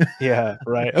 Yeah.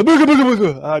 Right.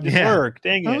 Didn't Yeah. work.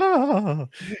 Dang it.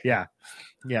 Yeah.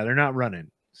 They're not running.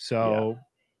 So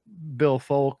Bill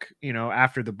Folk,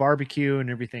 after the barbecue and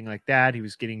everything like that, he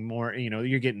was getting more,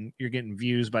 you're getting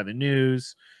views by the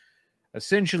news.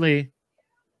 Essentially,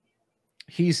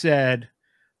 he said,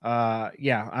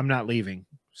 I'm not leaving.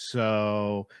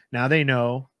 So now they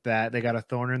know that they got a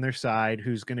thorn in their side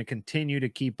who's going to continue to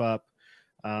keep up,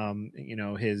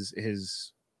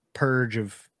 his purge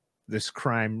of this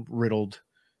crime riddled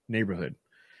neighborhood.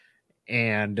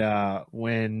 And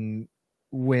when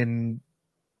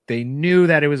they knew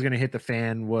that it was going to hit the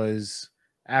fan was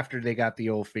after they got the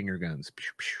old finger guns.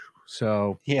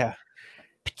 So Yeah.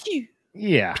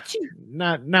 yeah,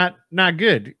 not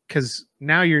good, because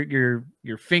now you're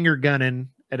finger gunning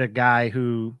at a guy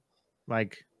who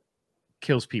like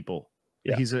kills people.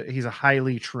 Yeah. He's a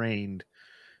highly trained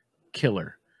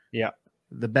killer. Yeah.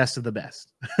 The best of the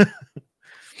best.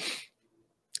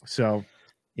 So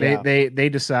Yeah. they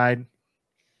decide,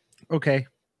 okay,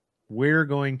 we're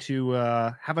going to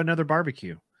have another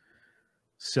barbecue.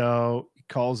 So he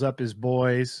calls up his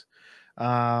boys.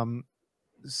 I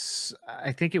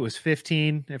think it was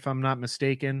 15, if I'm not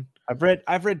mistaken. I've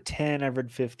read 10, I've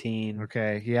read 15.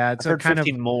 Okay. Yeah, it's I've a heard kind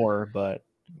 15 of more, but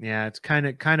yeah, it's kind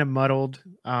of muddled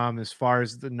as far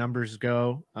as the numbers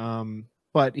go.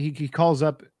 But he calls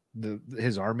up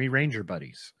his Army Ranger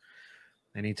buddies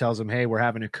and he tells them, hey, we're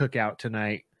having a cookout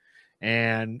tonight.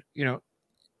 And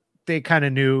they kind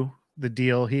of knew the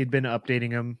deal. He had been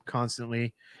updating them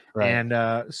constantly. right.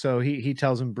 And so he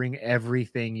tells them, bring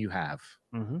everything you have.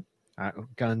 Mm-hmm.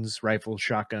 Guns, rifles,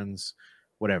 shotguns,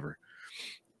 whatever.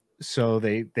 So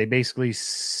they basically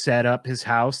set up his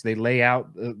house. They lay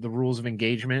out the rules of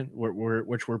engagement,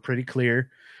 which were pretty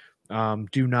clear.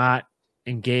 Do not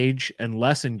engage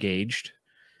unless engaged.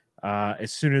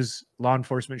 As soon as law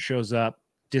enforcement shows up,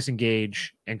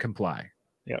 disengage and comply.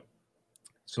 Yep.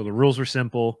 So the rules were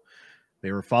simple.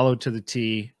 They were followed to the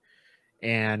T.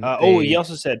 And he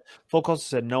also said, Folk also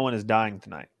said, no one is dying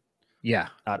tonight. yeah,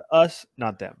 Not us,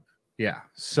 not them. yeah. I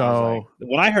was So like-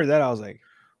 when I heard that, I was like,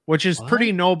 which is What?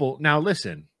 pretty noble. Now,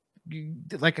 listen,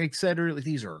 like I said earlier,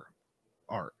 these are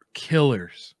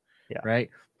killers, Yeah. right?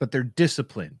 But they're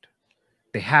disciplined.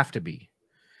 They have to be.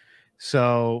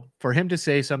 So for him to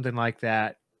say something like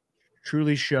that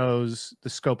truly shows the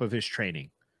scope of his training,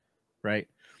 right?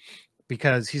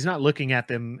 Because he's not looking at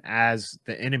them as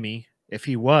the enemy. If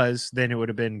he was, then it would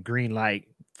have been green light,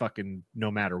 fucking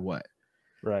no matter what.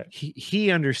 right. He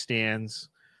understands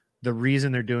the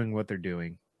reason they're doing what they're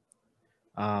doing.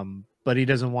 But he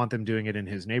doesn't want them doing it in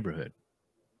his neighborhood.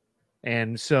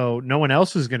 And so no one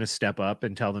else is going to step up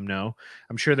and tell them no.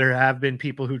 I'm sure there have been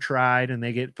people who tried and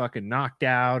they get fucking knocked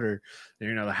out or,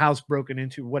 the house broken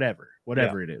into, whatever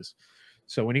it is.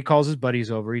 So when he calls his buddies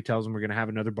over, he tells them we're going to have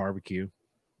another barbecue.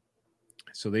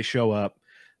 So they show up.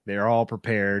 They're all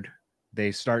prepared.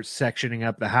 They start sectioning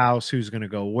up the house, who's going to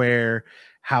go where,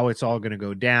 how it's all going to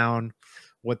go down,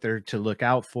 what they're to look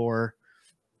out for.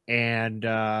 And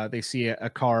they see a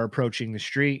car approaching the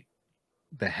street.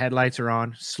 The headlights are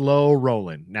on, slow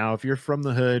rolling. Now, if you're from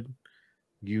the hood,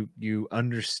 you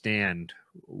understand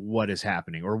what is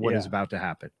happening or what is Yeah. about to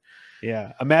happen.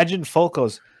 Yeah. Imagine Folk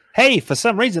goes, hey, for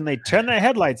some reason they turn their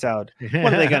headlights out.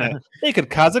 What are they gonna? They could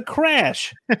cause a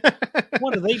crash.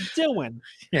 What are they doing?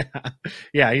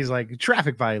 Yeah. He's like,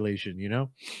 traffic violation, You know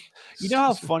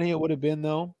how funny it would have been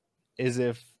though, is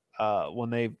if when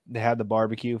they had the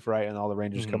barbecue, right, and all the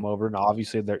Rangers come over, and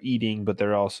obviously they're eating, but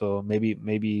they're also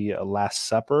maybe a Last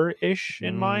Supper ish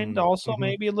in mind, also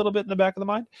maybe a little bit in the back of the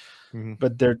mind. Mhm.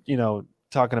 But they're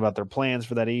talking about their plans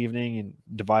for that evening and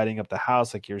dividing up the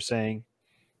house, like you're saying.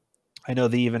 I know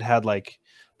they even had like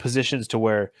positions to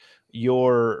where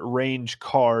your range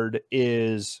card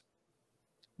is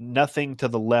nothing to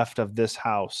the left of this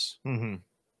house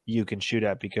you can shoot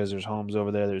at because there's homes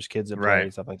over there, there's kids that play Right.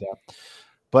 and stuff like that.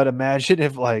 But imagine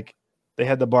if like they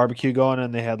had the barbecue going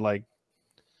and they had like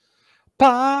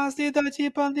pass the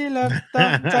chip on the left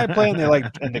side playing. They like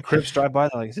and the Crips drive by.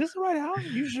 They're like, "Is this the right house?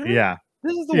 You sure? Yeah.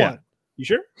 this is the Yeah. one. You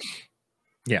sure?"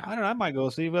 Yeah. I don't know. I might go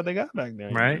see what they got back there.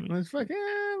 you know Right. what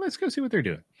Let's go see what they're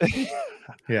doing. I mean?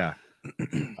 Yeah.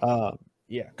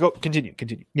 Yeah. Go continue.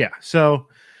 Yeah. So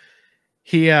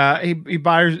he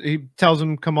tells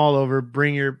them, come all over,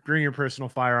 bring your personal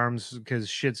firearms because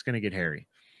shit's gonna get hairy.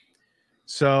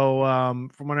 So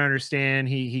from what I understand,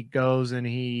 he goes and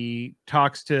he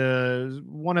talks to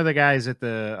one of the guys at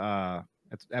the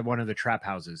at one of the trap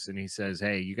houses, and he says,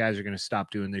 "Hey, you guys are gonna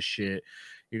stop doing this shit.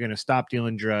 You're gonna stop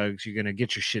dealing drugs. You're gonna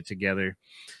get your shit together."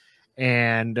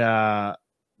 And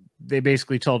they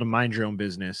basically told him, "Mind your own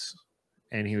business."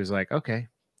 And he was like, "Okay."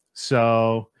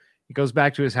 So he goes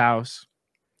back to his house,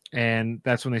 and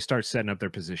that's when they start setting up their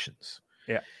positions.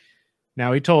 Yeah.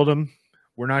 Now he told him,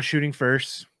 "We're not shooting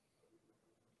first.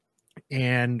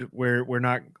 And we're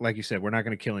not, like you said, we're not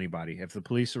going to kill anybody. If the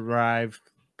police arrive,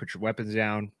 put your weapons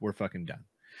down. We're fucking done."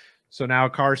 So now a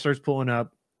car starts pulling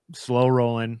up, slow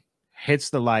rolling, hits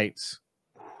the lights.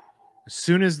 As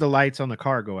soon as the lights on the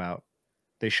car go out,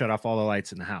 they shut off all the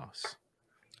lights in the house.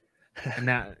 And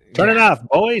that Turn it off,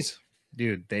 boys.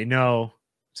 dude, they know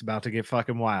it's about to get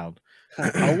fucking wild.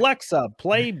 Alexa,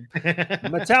 play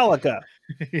Metallica.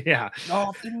 Yeah.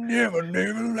 Nothing never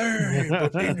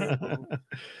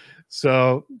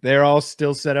So they're all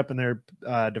still set up in their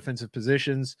defensive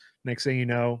positions. Next thing you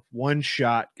know, one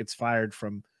shot gets fired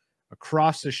from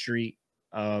across the street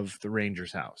of the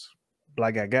Ranger's house.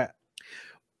 Like I got.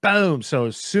 Boom. So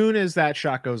as soon as that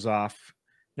shot goes off,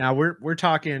 now we're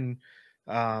talking.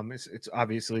 It's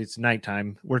obviously it's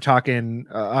nighttime. We're talking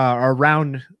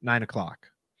around 9 o'clock.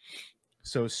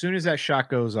 So as soon as that shot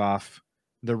goes off,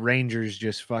 the Rangers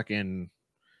just fucking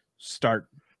start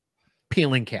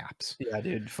peeling caps. Yeah,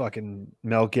 dude. Fucking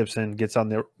Mel Gibson gets on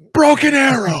there. Broken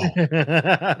arrow.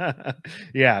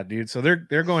 Yeah, dude. So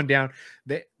they're going down.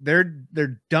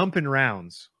 They're dumping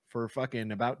rounds for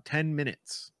fucking about 10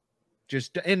 minutes,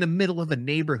 just in the middle of a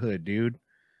neighborhood, dude.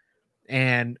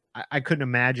 And I couldn't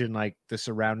imagine like the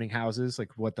surrounding houses, like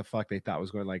what the fuck they thought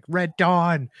was going, like Red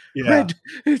Dawn. Yeah.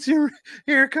 It's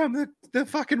here come the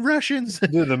fucking Russians.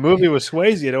 Dude, the movie with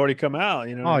Swayze had already come out.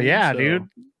 You know. what Oh I mean? yeah, So, dude.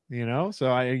 You know, so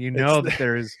that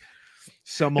there's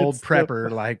some old it's the- prepper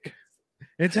like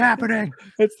it's happening.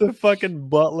 It's the fucking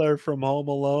butler from Home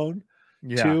Alone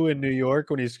Yeah. 2 in New York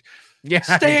when he's Yeah.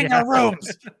 stay in yeah. your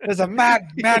rooms. There's a mad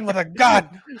man with a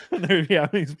gun. Yeah,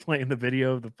 he's playing the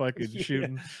video of the fucking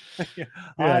shooting. Yeah,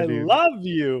 I dude. love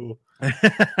you. Get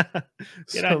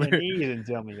so, on your there- knees and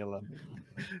tell me you love me.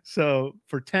 so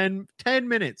for 10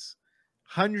 minutes,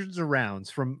 hundreds of rounds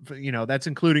from, that's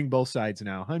including both sides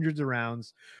now, hundreds of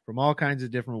rounds from all kinds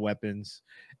of different weapons.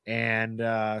 And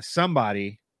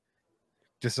somebody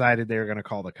decided they were going to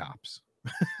call the cops.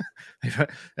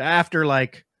 After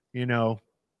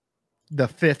the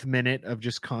 5th minute of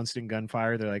just constant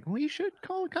gunfire, they're like, well, you should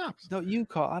call the cops. No, you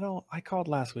call. I called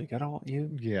last week. You.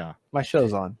 Yeah. My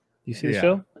show's on. You see the Yeah.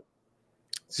 show?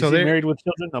 So So they're Married with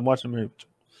Children. I'm watching Married with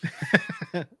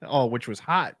Children. oh, which was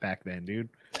hot back then, dude.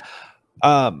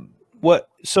 What?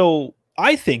 So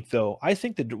I think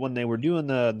that when they were doing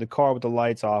the car with the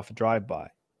lights off drive by,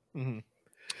 Mhm.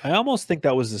 I almost think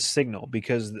that was a signal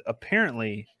because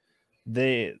apparently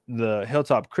the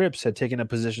Hilltop Crips had taken up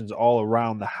positions all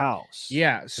around the house.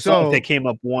 Yeah. It's not like So they came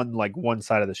up one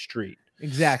side of the street.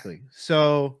 exactly.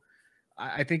 So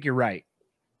I think you're right,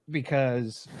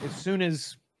 because as soon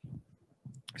as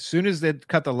they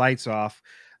cut the lights off,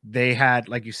 they had,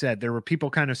 like you said, there were people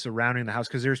kind of surrounding the house,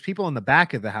 because there's people in the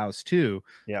back of the house too,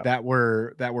 Yeah. that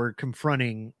were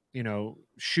confronting,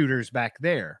 shooters back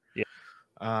there.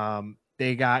 Yeah.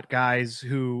 They got guys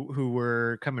who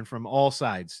were coming from all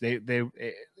sides. They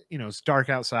it's dark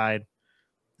outside.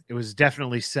 It was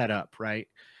definitely set up, right?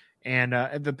 And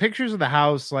the pictures of the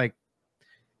house, like,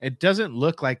 it doesn't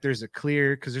look like there's a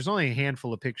clear, because there's only a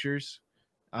handful of pictures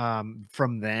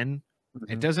from then.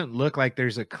 It doesn't look like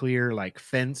there's a clear like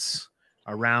fence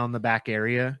around the back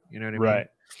area. You know what I mean? Right.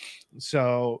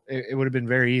 So it would have been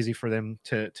very easy for them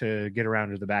to get around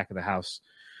to the back of the house.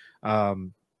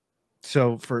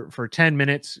 So for 10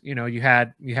 minutes, you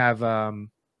have a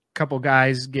couple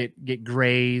guys get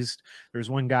grazed. There's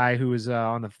one guy who was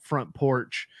on the front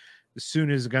porch. As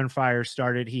soon as the gunfire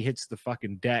started, he hits the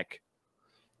fucking deck,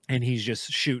 and he's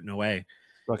just shooting away.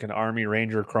 Like an Army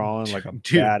Ranger crawling like a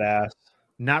Dude. badass.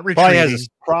 Not Probably retreating.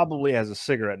 probably has a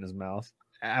cigarette in his mouth.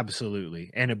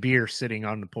 Absolutely. And a beer sitting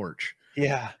on the porch.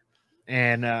 Yeah.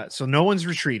 And so no one's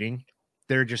retreating.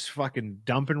 They're just fucking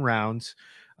dumping rounds.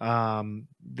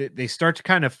 They start to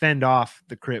kind of fend off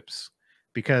the Crips,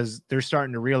 because they're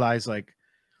starting to realize, like,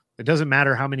 it doesn't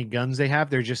matter how many guns they have.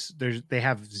 They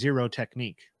have zero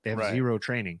technique. They have Right. zero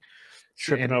training.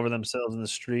 tripping and- over themselves in the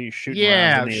street, shooting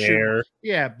yeah, rounds in the air.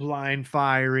 yeah, blind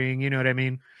firing. You know what I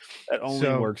mean? That only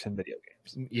So- works in video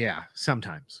games. Yeah,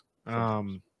 sometimes.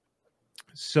 Sometimes.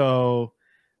 So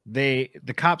the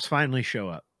cops finally show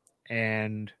up,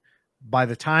 and by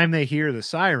the time they hear the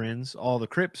sirens, all the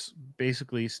Crips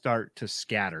basically start to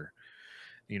scatter.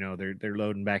 You know, they're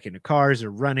loading back into cars,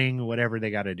 they're running, whatever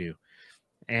they got to do.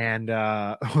 And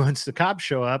once the cops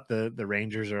show up, the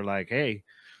Rangers are like, "Hey,"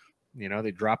 you know,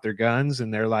 they drop their guns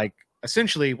and they're like,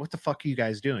 essentially, "What the fuck are you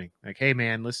guys doing?" Like, "Hey,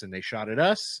 man, listen, they shot at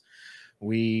us.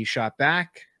 We shot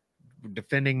back,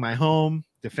 defending my home,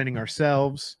 defending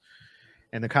ourselves."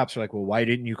 And the cops are like, "Well, why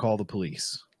didn't you call the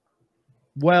police?"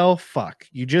 Well, fuck.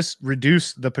 You just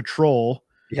reduced the patrol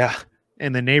Yeah,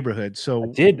 in the neighborhood. So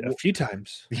I did a few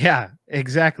times. yeah,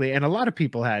 exactly. And a lot of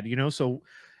people had, you know, so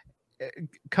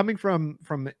coming from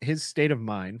his state of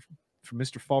mind, from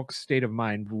Mr. Falk's state of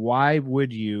mind, why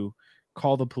would you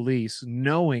call the police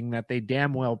knowing that they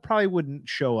damn well probably wouldn't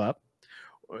show up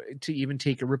to even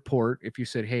take a report if you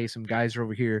said, "Hey, some guys are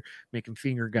over here making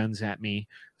finger guns at me.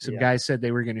 Some Yeah. guys said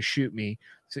they were going to shoot me."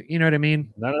 So, you know what I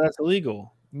mean? None of that's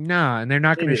illegal. Nah, and they're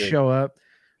not going to Maybe they- show up.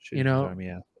 Shooting know, time,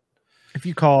 yeah. If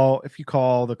you call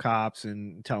the cops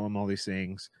and tell them all these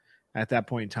things at that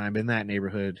point in time in that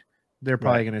neighborhood, they're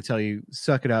probably Right. going to tell you,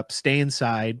 "Suck it up, stay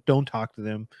inside, don't talk to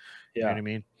them." You know Yeah, what I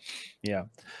mean? yeah.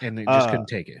 And they just Uh, couldn't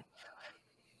take it.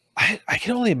 I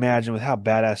can only imagine with how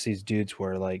badass these dudes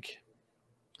were. Like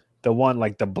the one,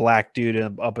 like the black dude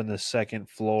up in the second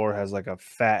floor has like a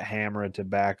fat hammer of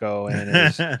tobacco,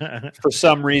 and for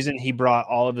some reason he brought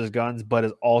all of his guns, but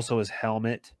is also his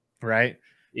helmet. Right?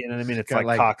 You know what I mean? It's Got, like,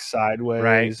 like- cocked sideways.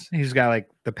 Right. He's got like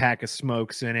the pack of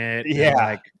smokes in it. and, Yeah.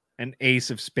 like an ace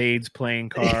of spades playing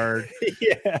card.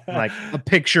 Yeah. Like a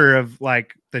picture of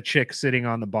like the chick sitting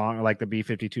on the bomb, like the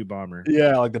B-52 bomber.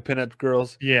 Yeah, like the pinup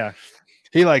girls. Yeah.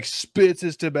 He like spits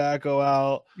his tobacco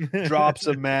out, drops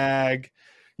a mag,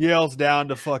 yells down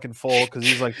to fucking Folk because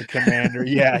he's like the commander.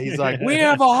 Yeah, he's like, "We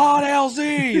have a hot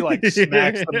LZ." He like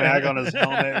smacks the mag on his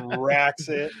helmet and racks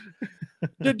it.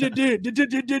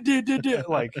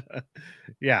 Like,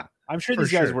 Yeah. I'm sure For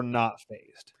these guys sure. were not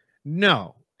phased.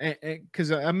 No,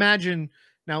 because imagine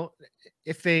now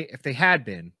if they had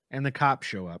been and the cops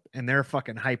show up and they're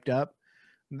fucking hyped up,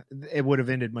 it would have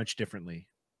ended much differently.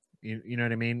 You know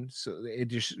what I mean? So it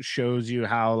just shows you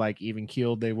how like even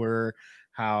keeled they were,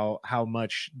 how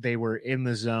much they were in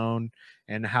the zone,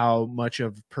 and how much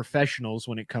of professionals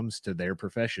when it comes to their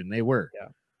profession they were.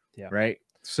 Yeah. Right.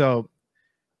 So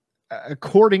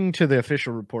according to the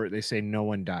official report, they say no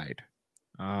one died.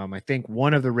 I think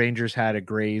one of the Rangers had a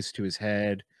graze to his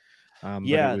head. But it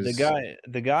Yeah, was-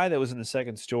 the guy that was in the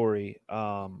second story,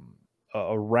 a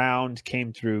round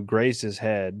came through, grazed his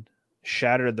head,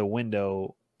 shattered the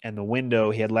window, and the window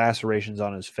he had lacerations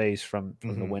on his face from the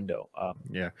Mhm. window.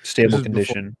 Yeah, Stable This is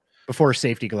condition. before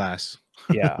safety glass.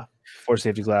 Yeah, for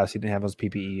safety glass, he didn't have his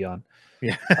PPE on.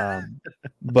 Yeah.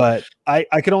 But I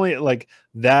could only like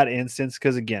that instance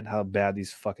because again, how bad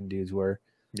these fucking dudes were.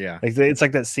 Yeah. Like it's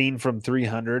like that scene from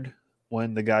 300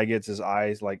 when the guy gets his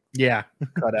eyes like Yeah.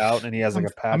 cut out and he has like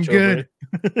a patch I'm over good.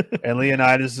 it. And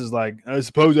Leonidas is like, "I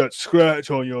suppose that scratch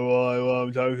on your eye while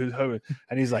I'm talking to heaven."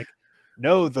 And he's like,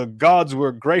 "No, the gods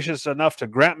were gracious enough to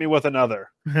grant me with another."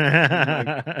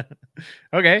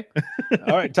 Okay.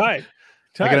 All right, tight. I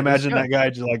Tight, can let's imagine go. that guy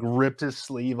just like ripped his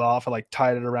sleeve off and like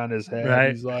tied it around his head.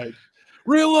 Right. He's like,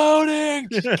 "Reloading."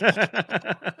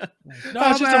 No,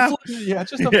 it's just I'm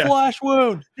just a Yeah. flash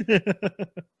wound.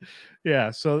 Yeah.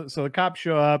 So the cops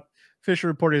show up. Official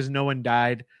report is no one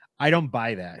died. I don't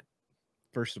buy that,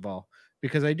 first of all,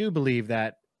 because I do believe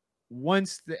that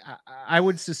once I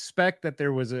would suspect that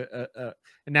there was a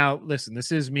now listen,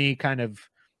 this is me kind of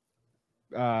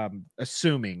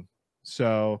assuming.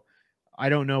 So I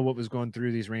don't know what was going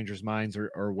through these Rangers' minds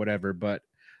or whatever, but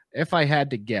if I had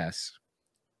to guess,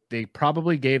 they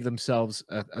probably gave themselves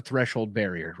a threshold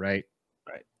barrier, right?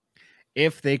 Right.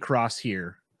 If they cross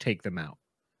here, take them out.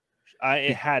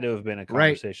 It had to have been a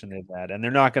Right. conversation they've had, and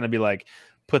they're not going to be like,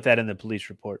 put that in the police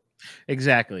report.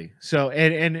 Exactly. So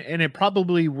and it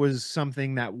probably was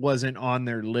something that wasn't on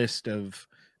their list of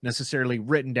necessarily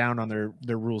written down on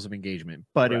their rules of engagement,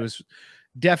 but it Right. was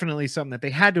definitely something that they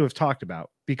had to have talked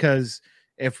about, because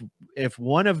if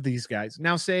one of these guys,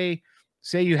 now say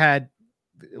you had,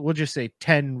 we'll just say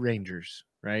 10 Rangers,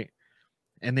 right?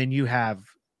 And then you have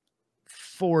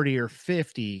 40 or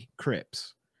 50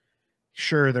 Crips.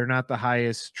 Sure, they're not the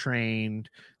highest trained,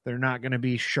 they're not going to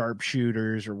be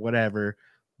sharpshooters or whatever,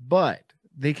 but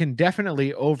they can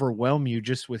definitely overwhelm you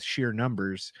just with sheer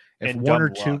numbers. If And one or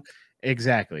dumb two, luck.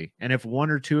 exactly. And if one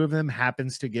or two of them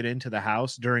happens to get into the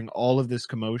house during all of this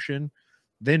commotion,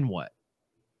 then what?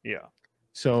 Yeah.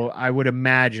 So I would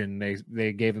imagine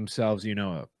they gave themselves,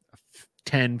 a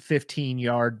 10, 15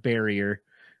 yard barrier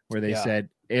where they said,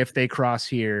 if they cross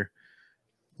here,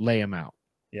 lay them out.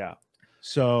 Yeah.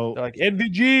 So they're like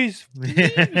NVGs.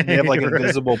 They have like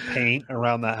invisible paint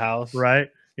around the house. Right.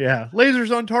 Yeah.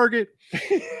 Lasers on target.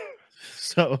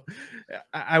 So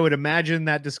I would imagine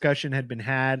that discussion had been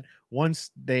had.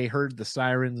 Once they heard the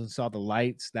sirens and saw the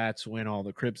lights, that's when all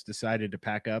the Crips decided to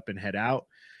pack up and head out.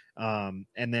 And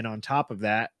then on top of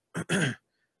that,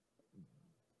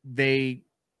 they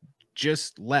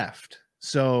just left.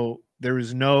 So there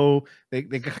was they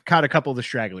caught a couple of the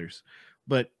stragglers.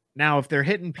 But now if they're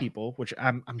hitting people, which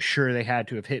I'm sure they had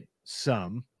to have hit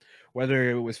some, whether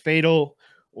it was fatal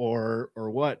or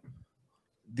what,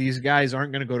 these guys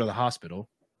aren't going to go to the hospital.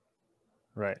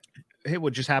 Right. It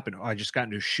would just happen. Oh, I just got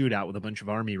into a shootout with a bunch of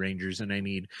Army Rangers and I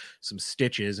need some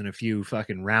stitches and a few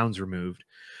fucking rounds removed.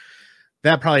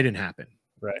 That probably didn't happen.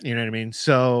 Right. You know what I mean?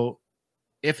 So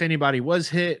if anybody was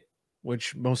hit,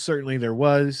 which most certainly there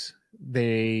was,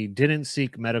 they didn't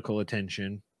seek medical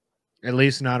attention, at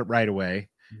least not right away.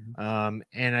 Mm-hmm.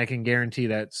 And I can guarantee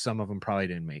that some of them probably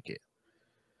didn't make it.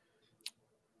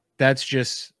 That's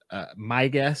just my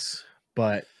guess.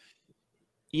 But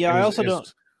yeah, I also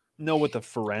don't know what the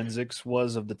forensics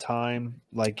was of the time.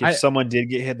 Like if someone did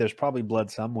get hit, there's probably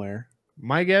blood somewhere.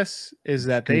 My guess is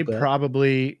that they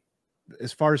probably,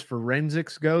 as far as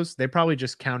forensics goes, they probably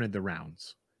just counted the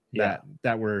rounds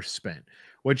that were spent,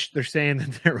 which they're saying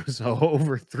that there was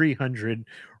over 300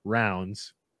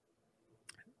 rounds.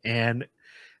 And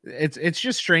it's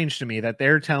just strange to me that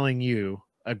they're telling you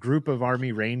a group of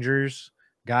Army Rangers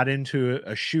got into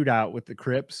a shootout with the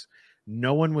Crips.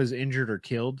 No one was injured or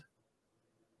killed.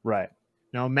 Right.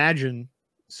 Now imagine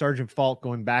Sergeant Falk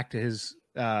going back to his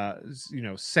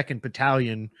 2nd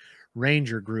Battalion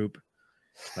Ranger group.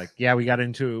 Like, yeah, we got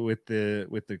into it with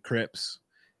the Crips.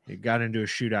 It got into a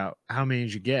shootout. How many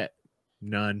did you get?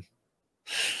 None.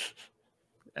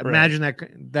 Imagine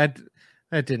that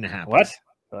didn't happen. What?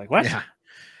 Like what? Yeah.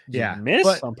 Yeah.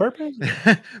 Miss on purpose?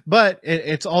 But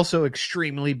it's also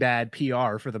extremely bad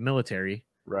PR for the military.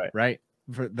 Right. Right.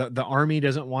 For the Army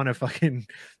doesn't want to fucking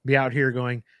be out here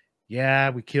going, yeah,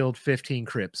 we killed 15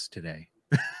 Crips today.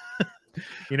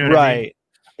 You know what I mean?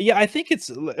 Yeah, I think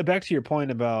it's back to your point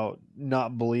about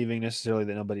not believing necessarily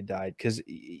that nobody died, because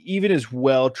even as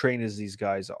well trained as these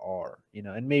guys are,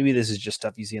 and maybe this is just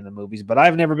stuff you see in the movies, but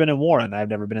I've never been in war and I've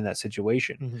never been in that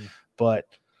situation. Mm-hmm. But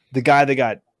the guy that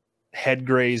got head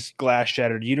grazed, glass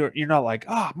shattered, you're not like,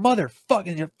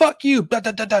 motherfucking, fuck you, da,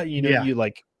 da, da, da. You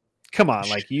like, come on,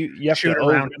 like you have shoot to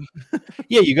around him.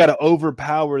 Yeah, you got to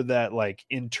overpower that like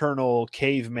internal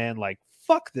caveman, like,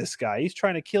 fuck this guy, he's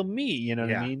trying to kill me. You know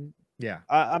what I mean? Yeah.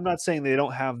 I'm not saying they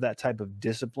don't have that type of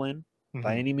discipline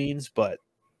by any means, but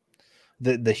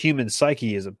the human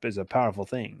psyche is a powerful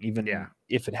thing, even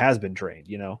if it has been trained,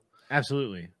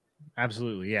 Absolutely.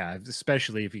 Yeah.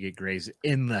 Especially if you get grazed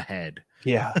in the head.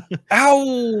 Yeah.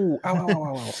 Ow.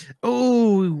 Ow.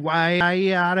 Oh, why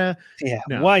yada? Yeah.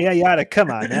 No. Why yada?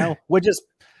 Come on now. We're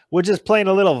just playing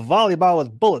a little volleyball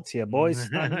with bullets here,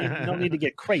 boys. No need to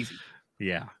get crazy.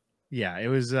 Yeah. Yeah. It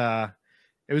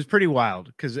was pretty wild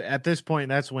because at this point,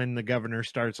 that's when the governor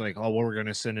starts like, oh, well, we're going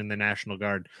to send in the National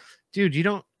Guard. Dude,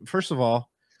 first of all,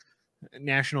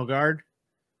 National Guard,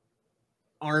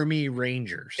 Army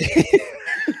Rangers.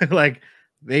 Like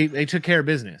they took care of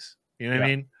business. You know what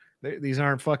I mean? These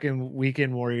aren't fucking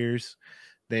weekend warriors.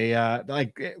 They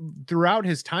like throughout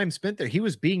his time spent there, he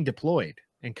was being deployed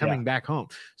and coming back home.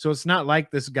 So it's not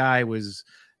like this guy was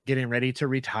getting ready to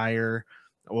retire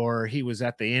or he was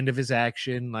at the end of his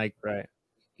action. Like, right.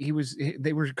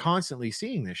 They were constantly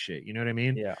seeing this shit. You know what I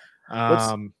mean? Yeah.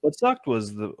 What sucked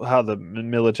was how the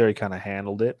military kind of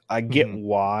handled it. I get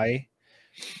why,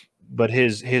 but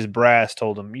his brass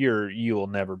told him you will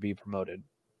never be promoted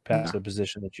past the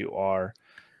position that you are,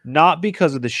 not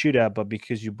because of the shootout, but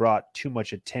because you brought too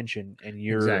much attention and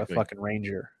you're a fucking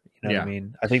ranger. You know what I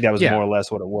mean? I think that was more or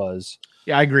less what it was.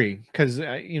 Yeah, I agree. Because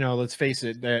let's face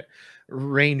it, that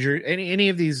Ranger, any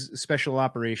of these special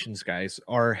operations guys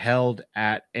are held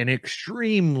at an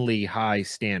extremely high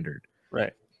standard,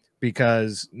 right?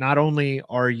 Because not only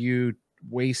are you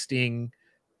wasting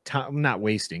time, not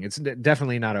wasting, it's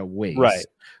definitely not a waste, right?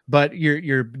 But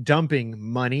you're dumping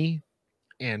money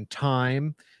and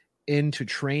time into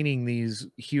training these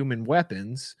human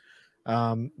weapons,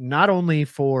 not only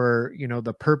for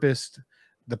the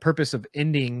purpose of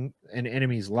ending an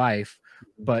enemy's life,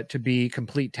 but to be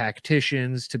complete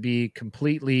tacticians, to be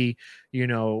completely,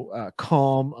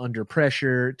 calm under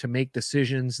pressure, to make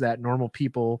decisions that normal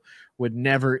people would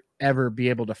never, ever be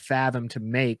able to fathom to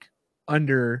make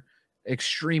under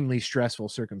extremely stressful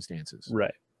circumstances.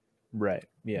 Right.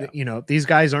 Yeah. You know, these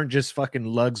guys aren't just fucking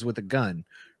lugs with a gun,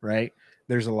 right?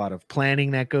 There's a lot of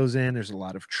planning that goes in. There's a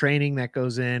lot of training that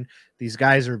goes in. These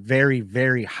guys are very,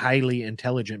 very highly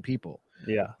intelligent people.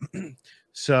 Yeah.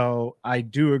 So I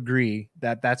do agree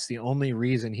that that's the only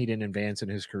reason he didn't advance in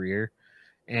his career.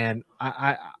 And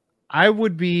I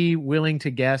would be willing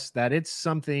to guess that it's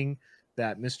something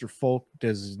that Mr. Folk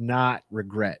does not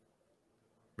regret,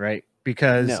 right?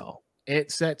 Because No.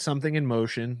 it set something in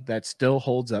motion that still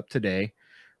holds up today.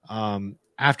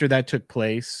 After that took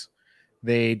place,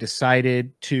 they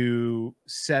decided to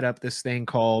set up this thing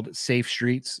called Safe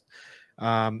Streets.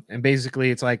 And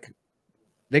basically it's like,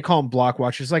 they call them block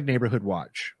watch. It's like neighborhood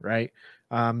watch, right?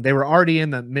 They were already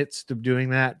in the midst of doing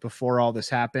that before all this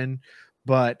happened,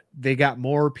 but they got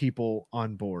more people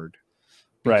on board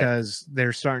because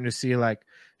they're starting to see like,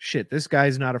 shit, this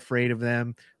guy's not afraid of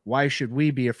them. Why should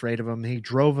we be afraid of him? He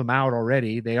drove them out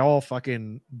already. They all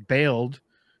fucking bailed.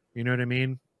 You know what I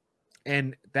mean?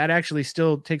 And that actually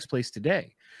still takes place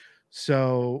today.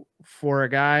 So for a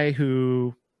guy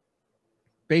who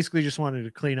basically just wanted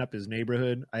to clean up his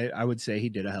neighborhood, I would say he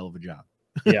did a hell of a job.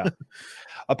 Yeah.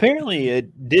 Apparently,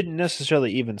 it didn't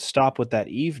necessarily even stop with that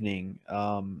evening.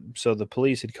 So the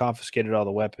police had confiscated all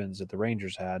the weapons that the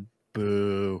Rangers had.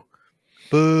 Boo.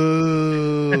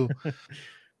 Boo.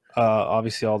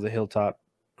 Obviously, all the Hilltop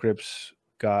Crips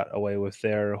got away with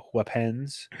their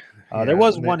weapons. There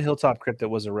was one Hilltop Crip that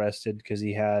was arrested because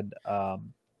he had a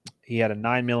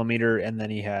 9mm and then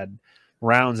he had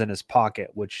rounds in his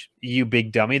pocket, which, you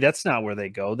big dummy, that's not where they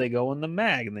go. They go in the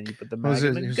mag, and then you put the mag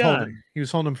in the gun. He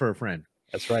was holding him for a friend.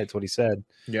 That's right. That's what he said.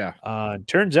 Yeah.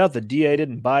 Turns out the DA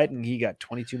didn't buy it, and he got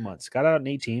 22 months. Got out in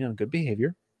 18 on good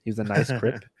behavior. He was a nice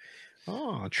Crip.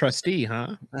 Oh, trustee,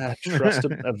 huh?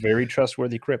 A very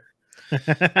trustworthy Crip.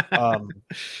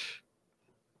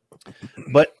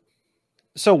 But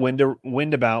so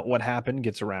wind about what happened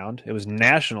gets around. It was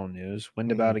national news.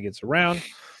 Wind about it gets around.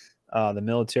 The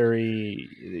military,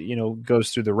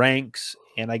 goes through the ranks,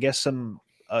 and I guess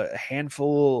a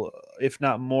handful, if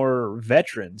not more,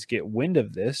 veterans get wind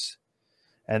of this,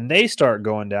 and they start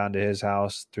going down to his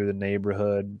house through the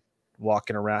neighborhood,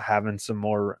 walking around, having some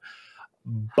more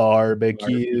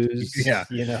barbecues. Yeah,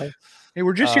 Hey,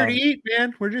 we're just here to eat,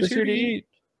 man. We're just here to eat.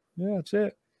 Yeah, that's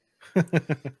it.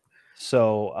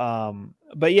 So,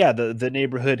 but yeah, the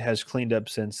neighborhood has cleaned up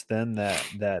since then.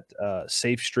 That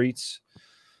Safe Streets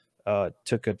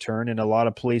took a turn, and a lot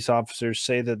of police officers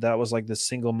say that was like the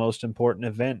single most important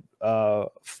event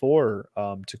for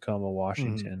Tacoma,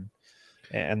 Washington,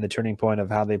 and the turning point of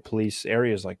how they police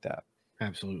areas like that.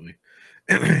 Absolutely.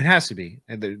 It has to be.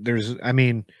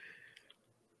 And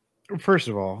first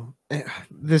of all,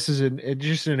 this is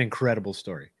just an incredible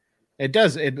story. It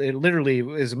literally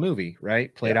is a movie,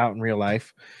 right? Played out in real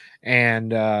life.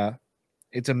 And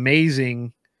it's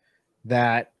amazing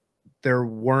that there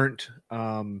weren't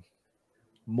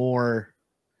more,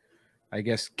 I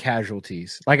guess,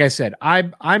 casualties. Like I said,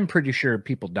 I'm pretty sure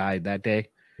people died that day.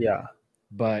 Yeah.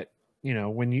 But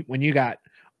when you got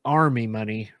army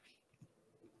money,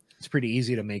 it's pretty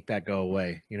easy to make that go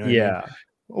away. You know what I mean?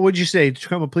 What would you say?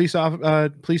 Tacoma police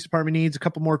department needs a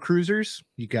couple more cruisers.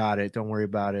 You got it. Don't worry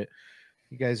about it.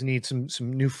 You guys need some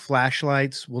new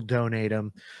flashlights. We'll donate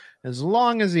them, as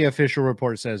long as the official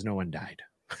report says no one died.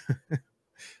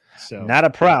 So not a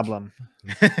problem.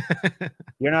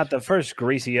 You're not the first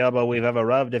greasy elbow we've ever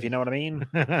rubbed, if you know what I mean.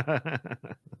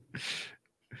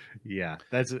 Yeah,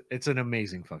 it's an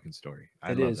amazing fucking story.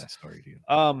 I love that story, dude.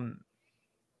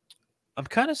 I'm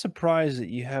kind of surprised that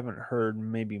you haven't heard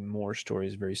maybe more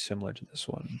stories very similar to this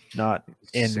one. Not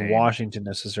in Washington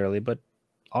necessarily, but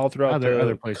all throughout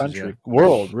other places, country,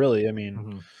 world, really. I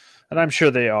mean, and I'm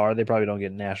sure they are. They probably don't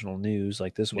get national news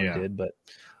like this one did, but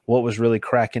what was really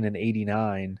cracking in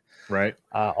 89. Right.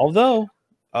 Although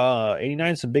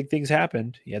 89, some big things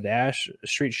happened. You had the Ash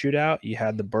Street shootout. You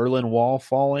had the Berlin Wall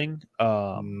falling.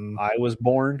 I was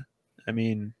born. I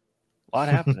mean, a lot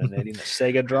happened in 89.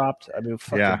 Sega dropped. I mean,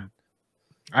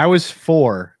 I was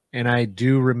 4, and I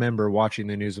do remember watching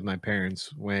the news with my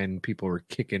parents when people were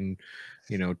kicking,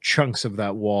 chunks of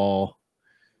that wall.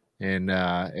 And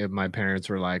my parents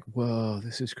were like, whoa,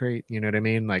 this is great. You know what I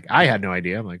mean? Like, I had no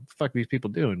idea. I'm like, what the fuck are these people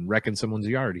doing? Wrecking someone's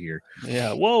yard here.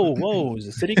 Yeah. Whoa. Is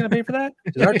the city going to pay for that?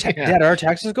 Dad, our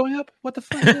taxes going up? What the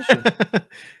fuck is this?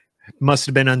 Must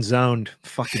have been unzoned.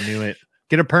 Fucking knew it.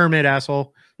 Get a permit,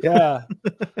 asshole. Yeah.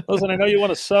 Listen, I know you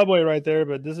want a subway right there,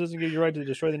 but this doesn't give you right to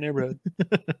destroy the neighborhood.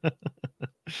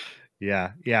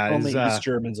 Yeah. Only East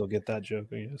Germans will get that joke,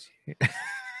 I guess.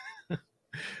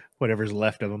 whatever's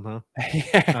left of him, huh?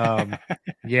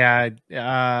 Yeah.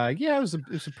 Yeah, it was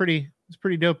a pretty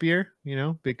dope year. You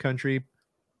know, Big Country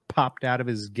popped out of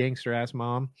his gangster ass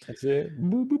mom, That's it.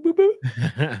 Boo, boo, boo, boo.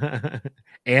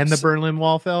 and the Berlin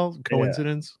Wall fell.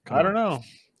 Coincidence? Come I don't on. know.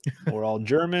 We're all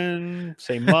German,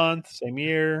 same month, same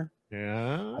year.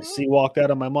 Yeah. I see walked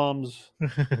out of my mom's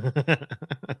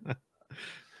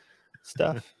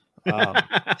stuff.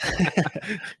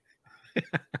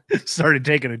 Started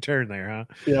taking a turn there, huh?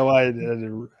 You know, I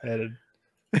had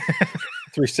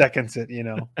 3 seconds at, you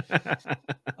know.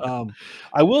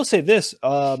 I will say this,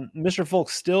 Mr. Folk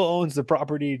still owns the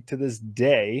property to this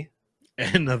day.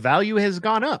 And the value has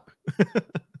gone up.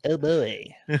 Oh boy.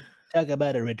 Talk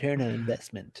about a return on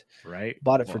investment. Right.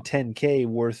 Bought it for $10K,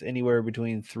 worth anywhere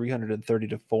between 330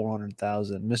 to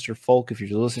 400,000. Mr. Folk, if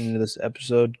you're listening to this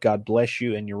episode, God bless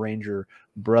you and your Ranger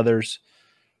brothers.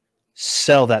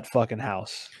 Sell that fucking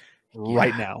house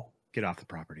right now. Get off the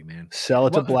property, man. Sell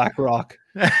it to BlackRock.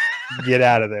 Get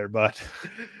out of there, bud.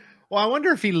 Well, I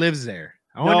wonder if he lives there.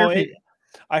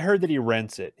 I heard that he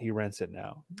rents it. He rents it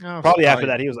now. Oh, Probably after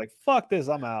that, he was like, "Fuck this,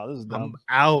 I'm out. This is I'm dumb."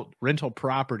 out. Rental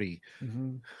property.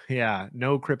 Mm-hmm. Yeah,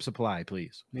 no Crip supply,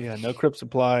 please. Yeah, no Crip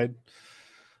supplied.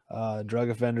 Drug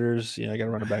offenders. Yeah, I got to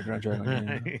run a background check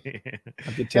on you.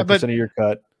 I'll get 10% of your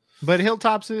cut. But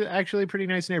Hilltop's actually a pretty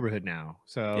nice neighborhood now.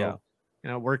 So Yeah. you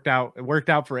know, it worked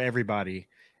out for everybody.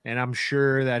 And I'm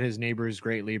sure that his neighbors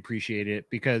greatly appreciate it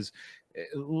because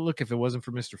look, if it wasn't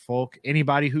for Mr. Folk,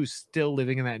 anybody who's still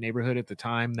living in that neighborhood at the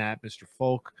time that Mr.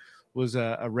 Folk was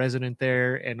a resident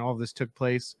there and all of this took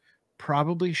place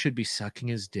probably should be sucking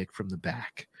his dick from the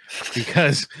back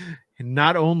because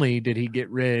not only did he get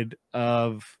rid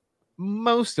of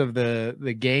most of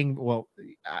the gang, well,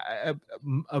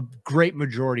 a great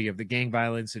majority of the gang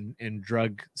violence and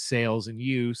drug sales and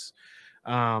use,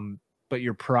 but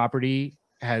your property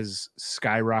has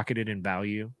skyrocketed in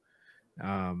value.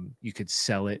 You could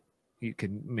sell it. You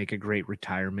can make a great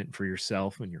retirement for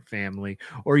yourself and your family,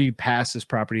 or you pass this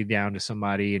property down to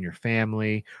somebody in your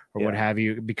family or what have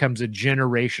you. It becomes a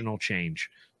generational change.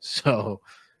 So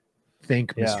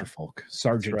thank Mr. Folk,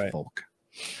 Sergeant Folk.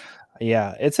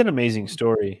 Yeah, it's an amazing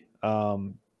story.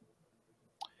 I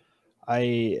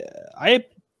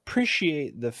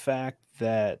appreciate the fact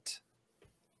that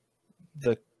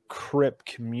the Crip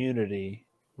community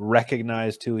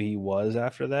recognized who he was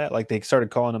after that. Like they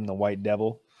started calling him the White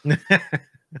Devil. And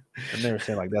they were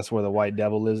saying like that's where the White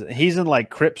Devil lives. He's in like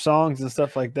Crip songs and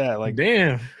stuff like that. Like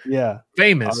damn, yeah,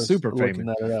 famous, super famous.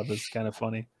 That up. It's kind of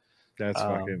funny. That's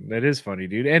fucking. That is funny,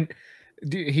 dude. And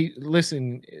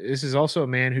listen. This is also a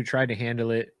man who tried to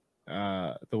handle it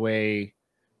the way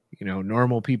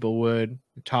normal people would,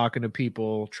 talking to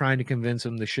people, trying to convince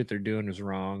them the shit they're doing is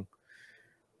wrong,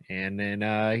 and then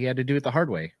he had to do it the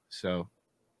hard way. So,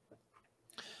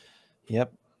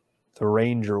 yep, the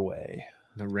Ranger way.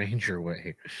 The Ranger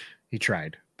way. He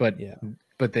tried, but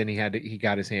then he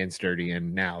got his hands dirty,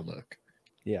 and now look.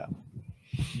 Yeah,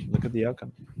 look at the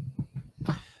outcome.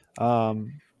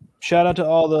 Shout out to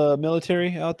all the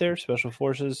military out there, special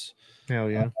forces.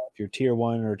 Hell yeah! If you're tier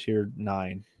 1 or tier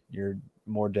 9, you're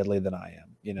more deadly than I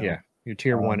am. Yeah, you're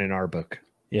tier 1 in our book.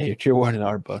 Yeah, you're tier 1 in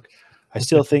our book. I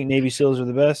still think Navy SEALs are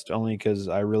the best, only because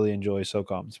I really enjoy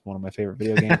SOCOM. It's one of my favorite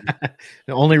video games.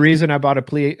 The only reason I bought a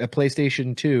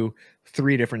PlayStation 2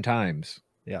 3 different times.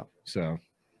 Yeah. So,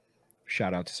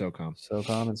 shout out to SOCOM.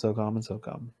 SOCOM and SOCOM and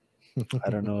SOCOM. I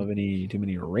don't know of too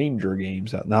many Ranger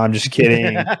games out. No, I'm just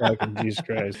kidding. Fucking Jesus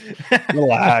Christ.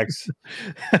 Relax.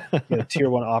 Got a tier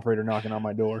 1 operator knocking on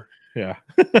my door. Yeah.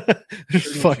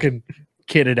 Just fucking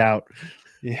kidded out.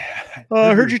 Yeah.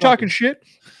 I heard you talking shit.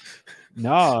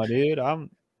 No, dude. No,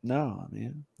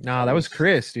 man. No, that was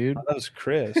Chris, dude. Oh, that was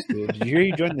Chris, dude. Did you hear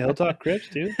you joined the Hilltop Crips,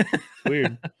 dude?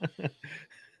 Weird. That's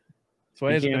why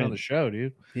he hasn't been on the show,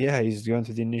 dude. Yeah, he's going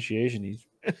through the initiation. He's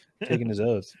taking his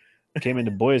oath. Came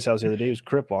into Boya's house the other day. He was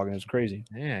Crip walking. It was crazy.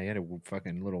 Yeah, he had a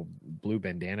fucking little blue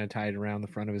bandana tied around the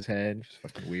front of his head. It's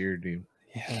fucking weird, dude.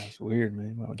 Yeah, it's weird,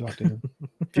 man. I would talk to him.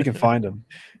 If you can find him.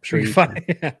 I'm sure you you can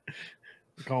can. Yeah.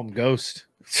 Call him Ghost.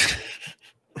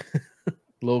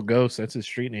 Little Ghost. That's his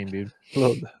street name, dude.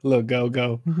 Little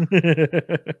go.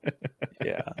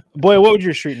 Yeah. Boy, what would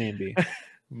your street name be?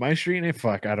 My street name?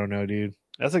 Fuck, I don't know, dude.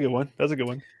 That's a good one. You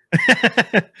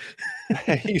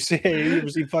ever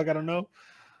see fuck, I don't know?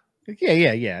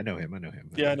 Yeah. I know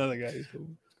him. Yeah, I know that guy. He's cool.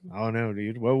 I don't know,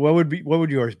 dude. What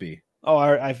would yours be? Oh,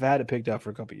 I've had it picked out for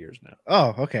a couple years now.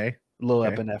 Oh, okay. Little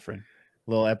epinephrine.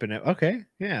 Okay.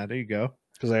 Yeah, there you go.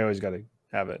 Because I always got to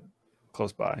have it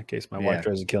close by in case my wife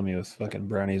tries to kill me with fucking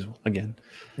brownies again.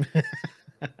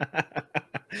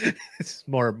 It's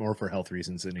more for health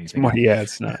reasons than anything. Yeah,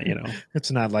 it's not,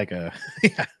 It's not like a.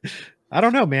 Yeah. I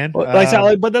don't know, man. Well, that's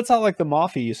not but that's how like the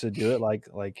mafia used to do it, like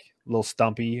little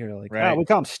Stumpy or like Right. we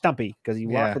call him Stumpy because he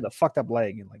Yeah. walked with a fucked up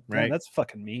leg and like Right. that's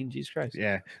fucking mean. Jesus Christ.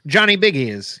 Yeah, Johnny Big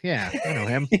Ears. Yeah, I know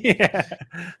him. Yeah.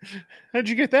 How'd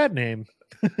you get that name?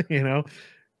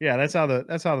 Yeah, that's how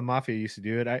the mafia used to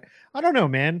do it. I don't know,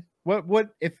 man. What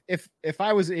if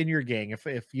I was in your gang,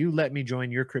 if you let me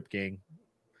join your Crip gang,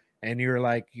 and you're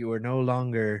like you are no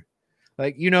longer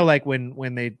like like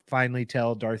when they finally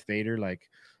tell Darth Vader like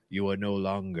you are no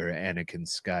longer Anakin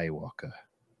Skywalker,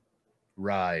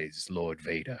 rise, Lord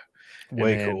Vader.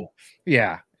 Way And then- cool.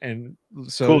 Yeah, and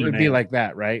so Cool it'd be name. like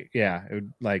that, right? Yeah, it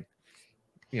would like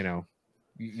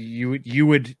you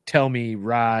would tell me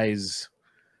rise,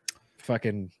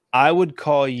 fucking I would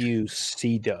call you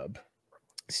C-Dub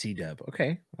C-Dub.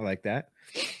 Okay, I like that.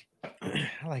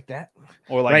 I like that.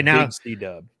 or like Right now- Big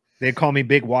C-Dub. They call me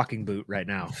Big Walking Boot right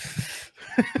now.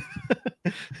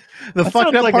 The That fucked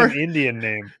sounds up like part. an Indian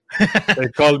name. They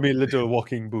call me Little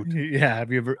Walking Boot. Yeah,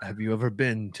 have you ever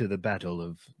been to the Battle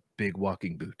of Big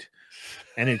Walking Boot?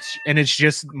 And it's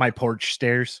just my porch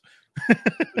stairs.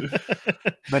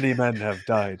 Many men have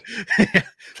died Many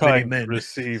trying men. to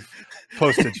receive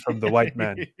postage from the white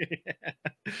man.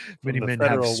 Many the men have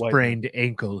federal white man. sprained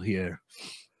ankle here.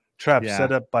 Trap Yeah.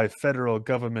 set up by federal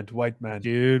government white man.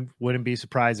 Dude, wouldn't be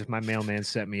surprised if my mailman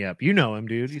set me up. You know him,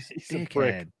 dude. He's a a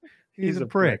prick. dickhead. He's He's a a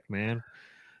prick, man.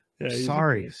 Yeah, he's a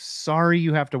Sorry. prick. Sorry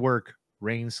you have to work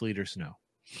rain, sleet, or snow.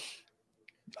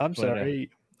 I'm But, sorry.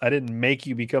 I didn't make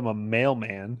you become a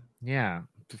mailman. Yeah.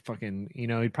 Fucking,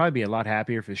 he'd probably be a lot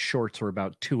happier if his shorts were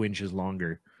about 2 inches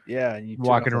longer. Yeah, and you took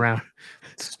Walking off a around.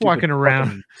 stupid walking around.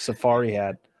 fucking safari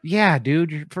hat. Yeah,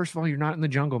 dude. First of all, you're not in the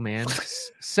jungle, man.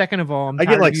 Second of all, I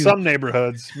get like you. some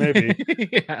neighborhoods, maybe.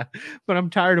 Yeah, but I'm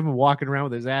tired of him walking around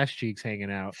with his ass cheeks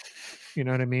hanging out. You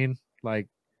know what I mean? Like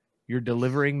you're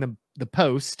delivering the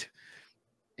post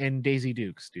and Daisy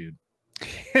Dukes, dude.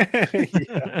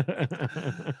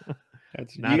 Yeah.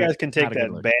 You Not guys can take not a good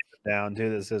that look. banner down too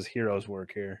that says heroes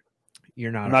work here.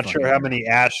 You're not. I'm a not sure fucking how hero. many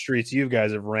ash streets you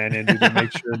guys have ran into to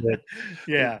make sure that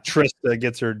Yeah. Trista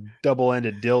gets her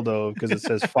double-ended dildo because it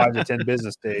says 5 to 10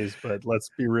 business days. But let's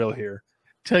be real here.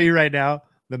 Tell you right now,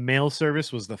 the mail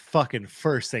service was the fucking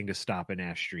first thing to stop in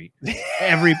Ash Street.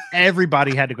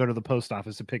 Everybody had to go to the post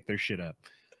office to pick their shit up.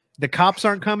 The cops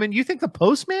aren't coming. You think the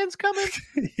postman's coming?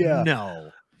 Yeah,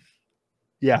 No.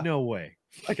 yeah. No way.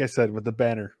 Like I said, with the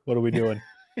banner, what are we doing?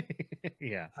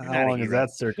 Yeah. you're not How a long is hero.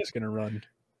 that circus going to run?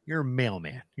 You're a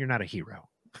mailman. You're not a hero.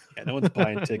 Yeah, no one's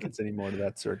buying tickets anymore to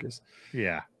that circus.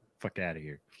 Yeah. Fuck out of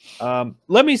here.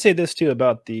 Let me say this too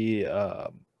about the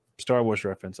Star Wars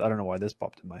reference. I don't know why this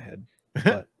popped in my head,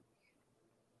 but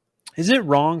is it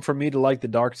wrong for me to like the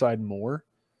dark side more?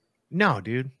 No,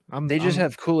 dude. They just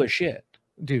have cooler shit.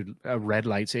 dude, a red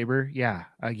lightsaber. Yeah.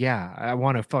 Yeah. I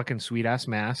want a fucking sweet ass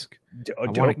mask. I want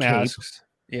a Dope cape. masks.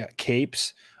 Yeah,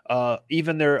 capes.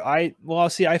 Even their I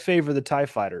favor the TIE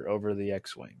fighter over the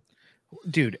X-Wing.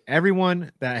 Dude,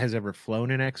 everyone that has ever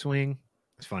flown an X-Wing,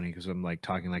 it's funny because I'm like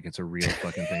talking like it's a real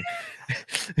fucking thing.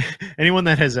 Anyone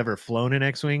that has ever flown an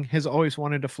X-Wing has always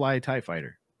wanted to fly a TIE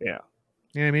fighter. Yeah.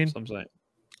 You know what I mean? So I'm saying.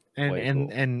 And way and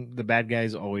cool. and the bad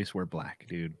guys always wear black,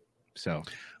 dude. So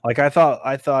Like I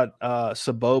thought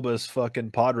Saboba's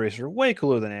fucking pod racer way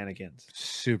cooler than Anakin's.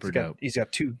 super dope. He's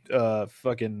got two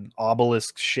fucking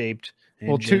obelisk shaped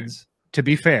Well, engines. To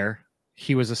be fair,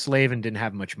 he was a slave and didn't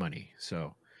have much money.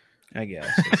 So I guess.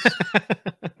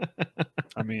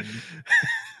 I mean,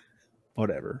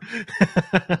 whatever.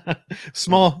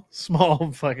 small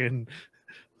fucking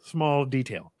small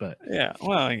detail, but Yeah.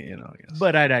 Well, I guess.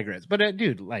 but I digress. But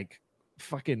dude, like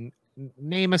fucking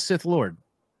name a Sith Lord.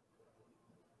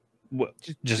 What,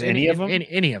 just any of them?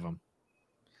 Any of them.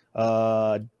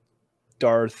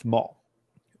 Darth Maul.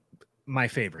 My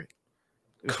favorite.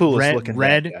 Coolest looking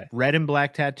bad guy. red and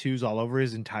black tattoos all over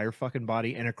his entire fucking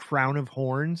body and a crown of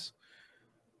horns.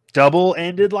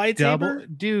 Double-ended lightsaber. Double,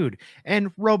 dude,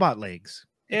 and robot legs.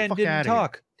 And Fuck didn't outta here.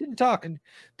 talk. Didn't talk. And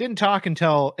didn't talk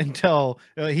until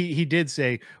he did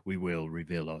say we will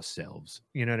reveal ourselves.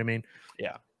 You know what I mean?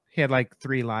 Yeah. He had like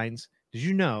 3 lines. Did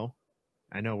you know?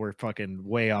 I know we're fucking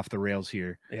way off the rails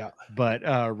here, Yeah. but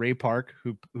Ray Park,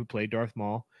 who played Darth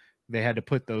Maul, they had to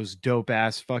put those dope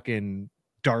ass fucking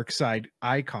dark side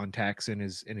eye contacts in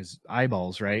his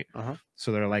eyeballs, right? Uh-huh.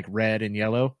 So they're like red and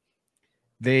yellow.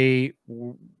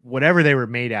 Whatever they were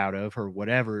made out of or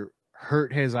whatever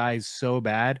hurt his eyes so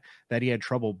bad that he had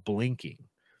trouble blinking.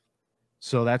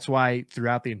 So that's why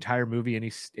throughout the entire movie,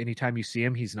 anytime you see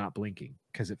him, he's not blinking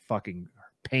because it fucking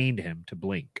pained him to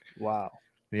blink. Wow.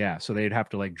 Yeah, so they'd have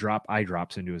to like drop eye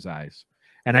drops into his eyes.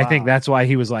 And I think Wow. that's why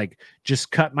he was like,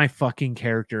 just cut my fucking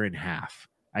character in half.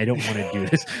 I don't want to do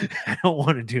this. I don't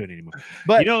want to do it anymore.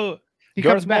 But You know, he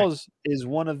Darth comes back. Maul is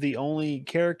one of the only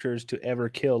characters to ever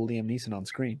kill Liam Neeson on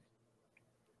screen.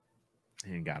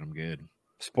 And got him good.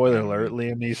 Spoiler Yeah, alert: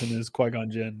 Liam Neeson is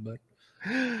Qui-Gon Jinn, but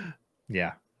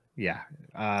Yeah. yeah,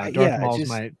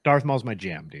 Darth Maul's my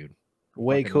jam, dude.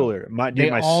 way Fucking cooler. My They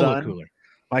all look son, cooler.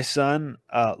 my son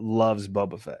loves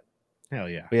Boba Fett. Hell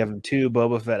yeah. We have him 2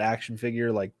 Boba Fett action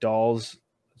figure, like dolls,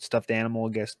 stuffed animal, I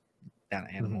guess,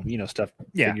 not animal, stuffed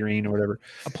Yeah. figurine or whatever.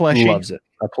 A plushie. Loves it.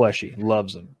 A plushie.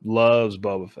 Loves him. Loves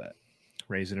Boba Fett.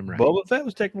 Raising him right. Boba Fett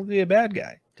was technically a bad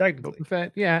guy. Technically. Boba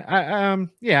Fett, yeah.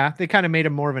 Yeah, they kind of made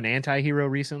him more of an anti-hero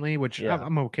recently, which Yeah.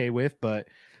 I'm okay with, but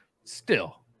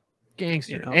still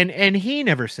gangster. You know? And he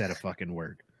never said a fucking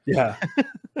word. Yeah.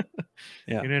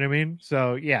 Yeah. You know what I mean?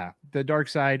 So yeah, the dark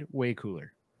side, way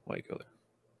cooler. Way cooler.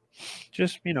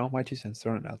 Just, my 2 cents,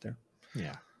 throwing it out there.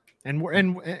 Yeah. And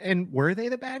were they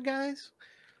the bad guys?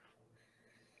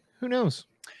 Who knows?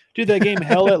 Dude, that game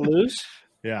Hell Let Loose,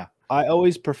 Yeah. I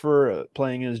always prefer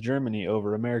playing as Germany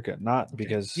over America. Not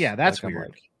because that's I'm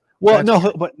weird. well,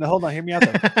 That's but hold on, hear me out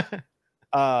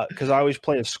though. Because I always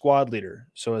play as squad leader.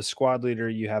 So as squad leader,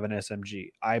 you have an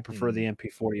SMG. I prefer the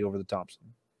MP40 over the Thompson.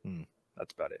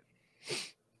 That's about it.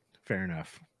 Fair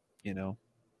enough.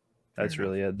 That's Fair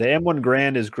really it. The M1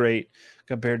 Grand is great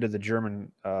compared to the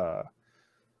German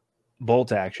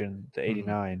bolt action, the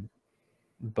 89.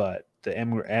 But the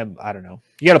M, I don't know.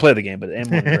 You got to play the game, but the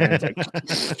M1 Grand's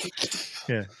like,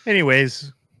 Yeah.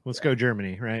 Anyways, let's go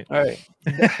Germany, right? all right.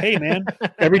 Hey, man.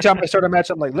 Every time I start a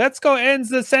match, I'm like, let's go ends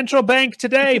the central bank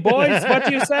today, boys. What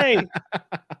do you say?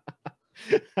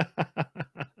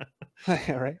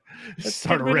 All right. Let's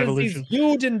Start a get rid of these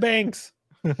revolution. Juden banks.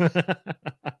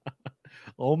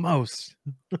 Almost.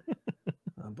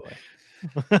 Oh, boy.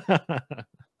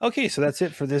 Okay, so that's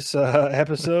it for this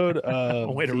episode.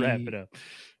 A way to wrap it up.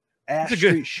 Ash It's a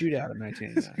good- Street Shootout of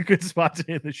 1989. A good spot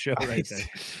to end the show right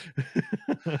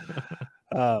there.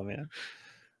 Oh, man.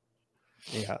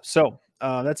 Yeah. So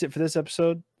that's it for this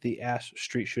episode. The Ash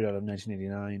Street Shootout of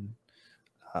 1989.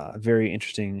 Very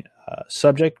interesting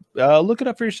subject. Look it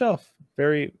up for yourself.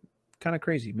 Very kind of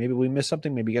crazy. Maybe we missed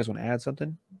something. Maybe you guys want to add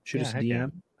something. Shoot us a heck DM yeah.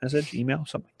 message, email,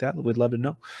 something like that. We'd love to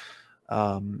know.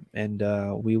 And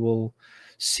we will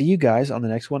see you guys on the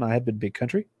next one. I have been Big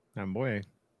Country, Boy.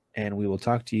 and we will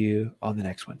talk to you on the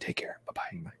next one. Take care.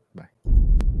 Bye-bye. Bye.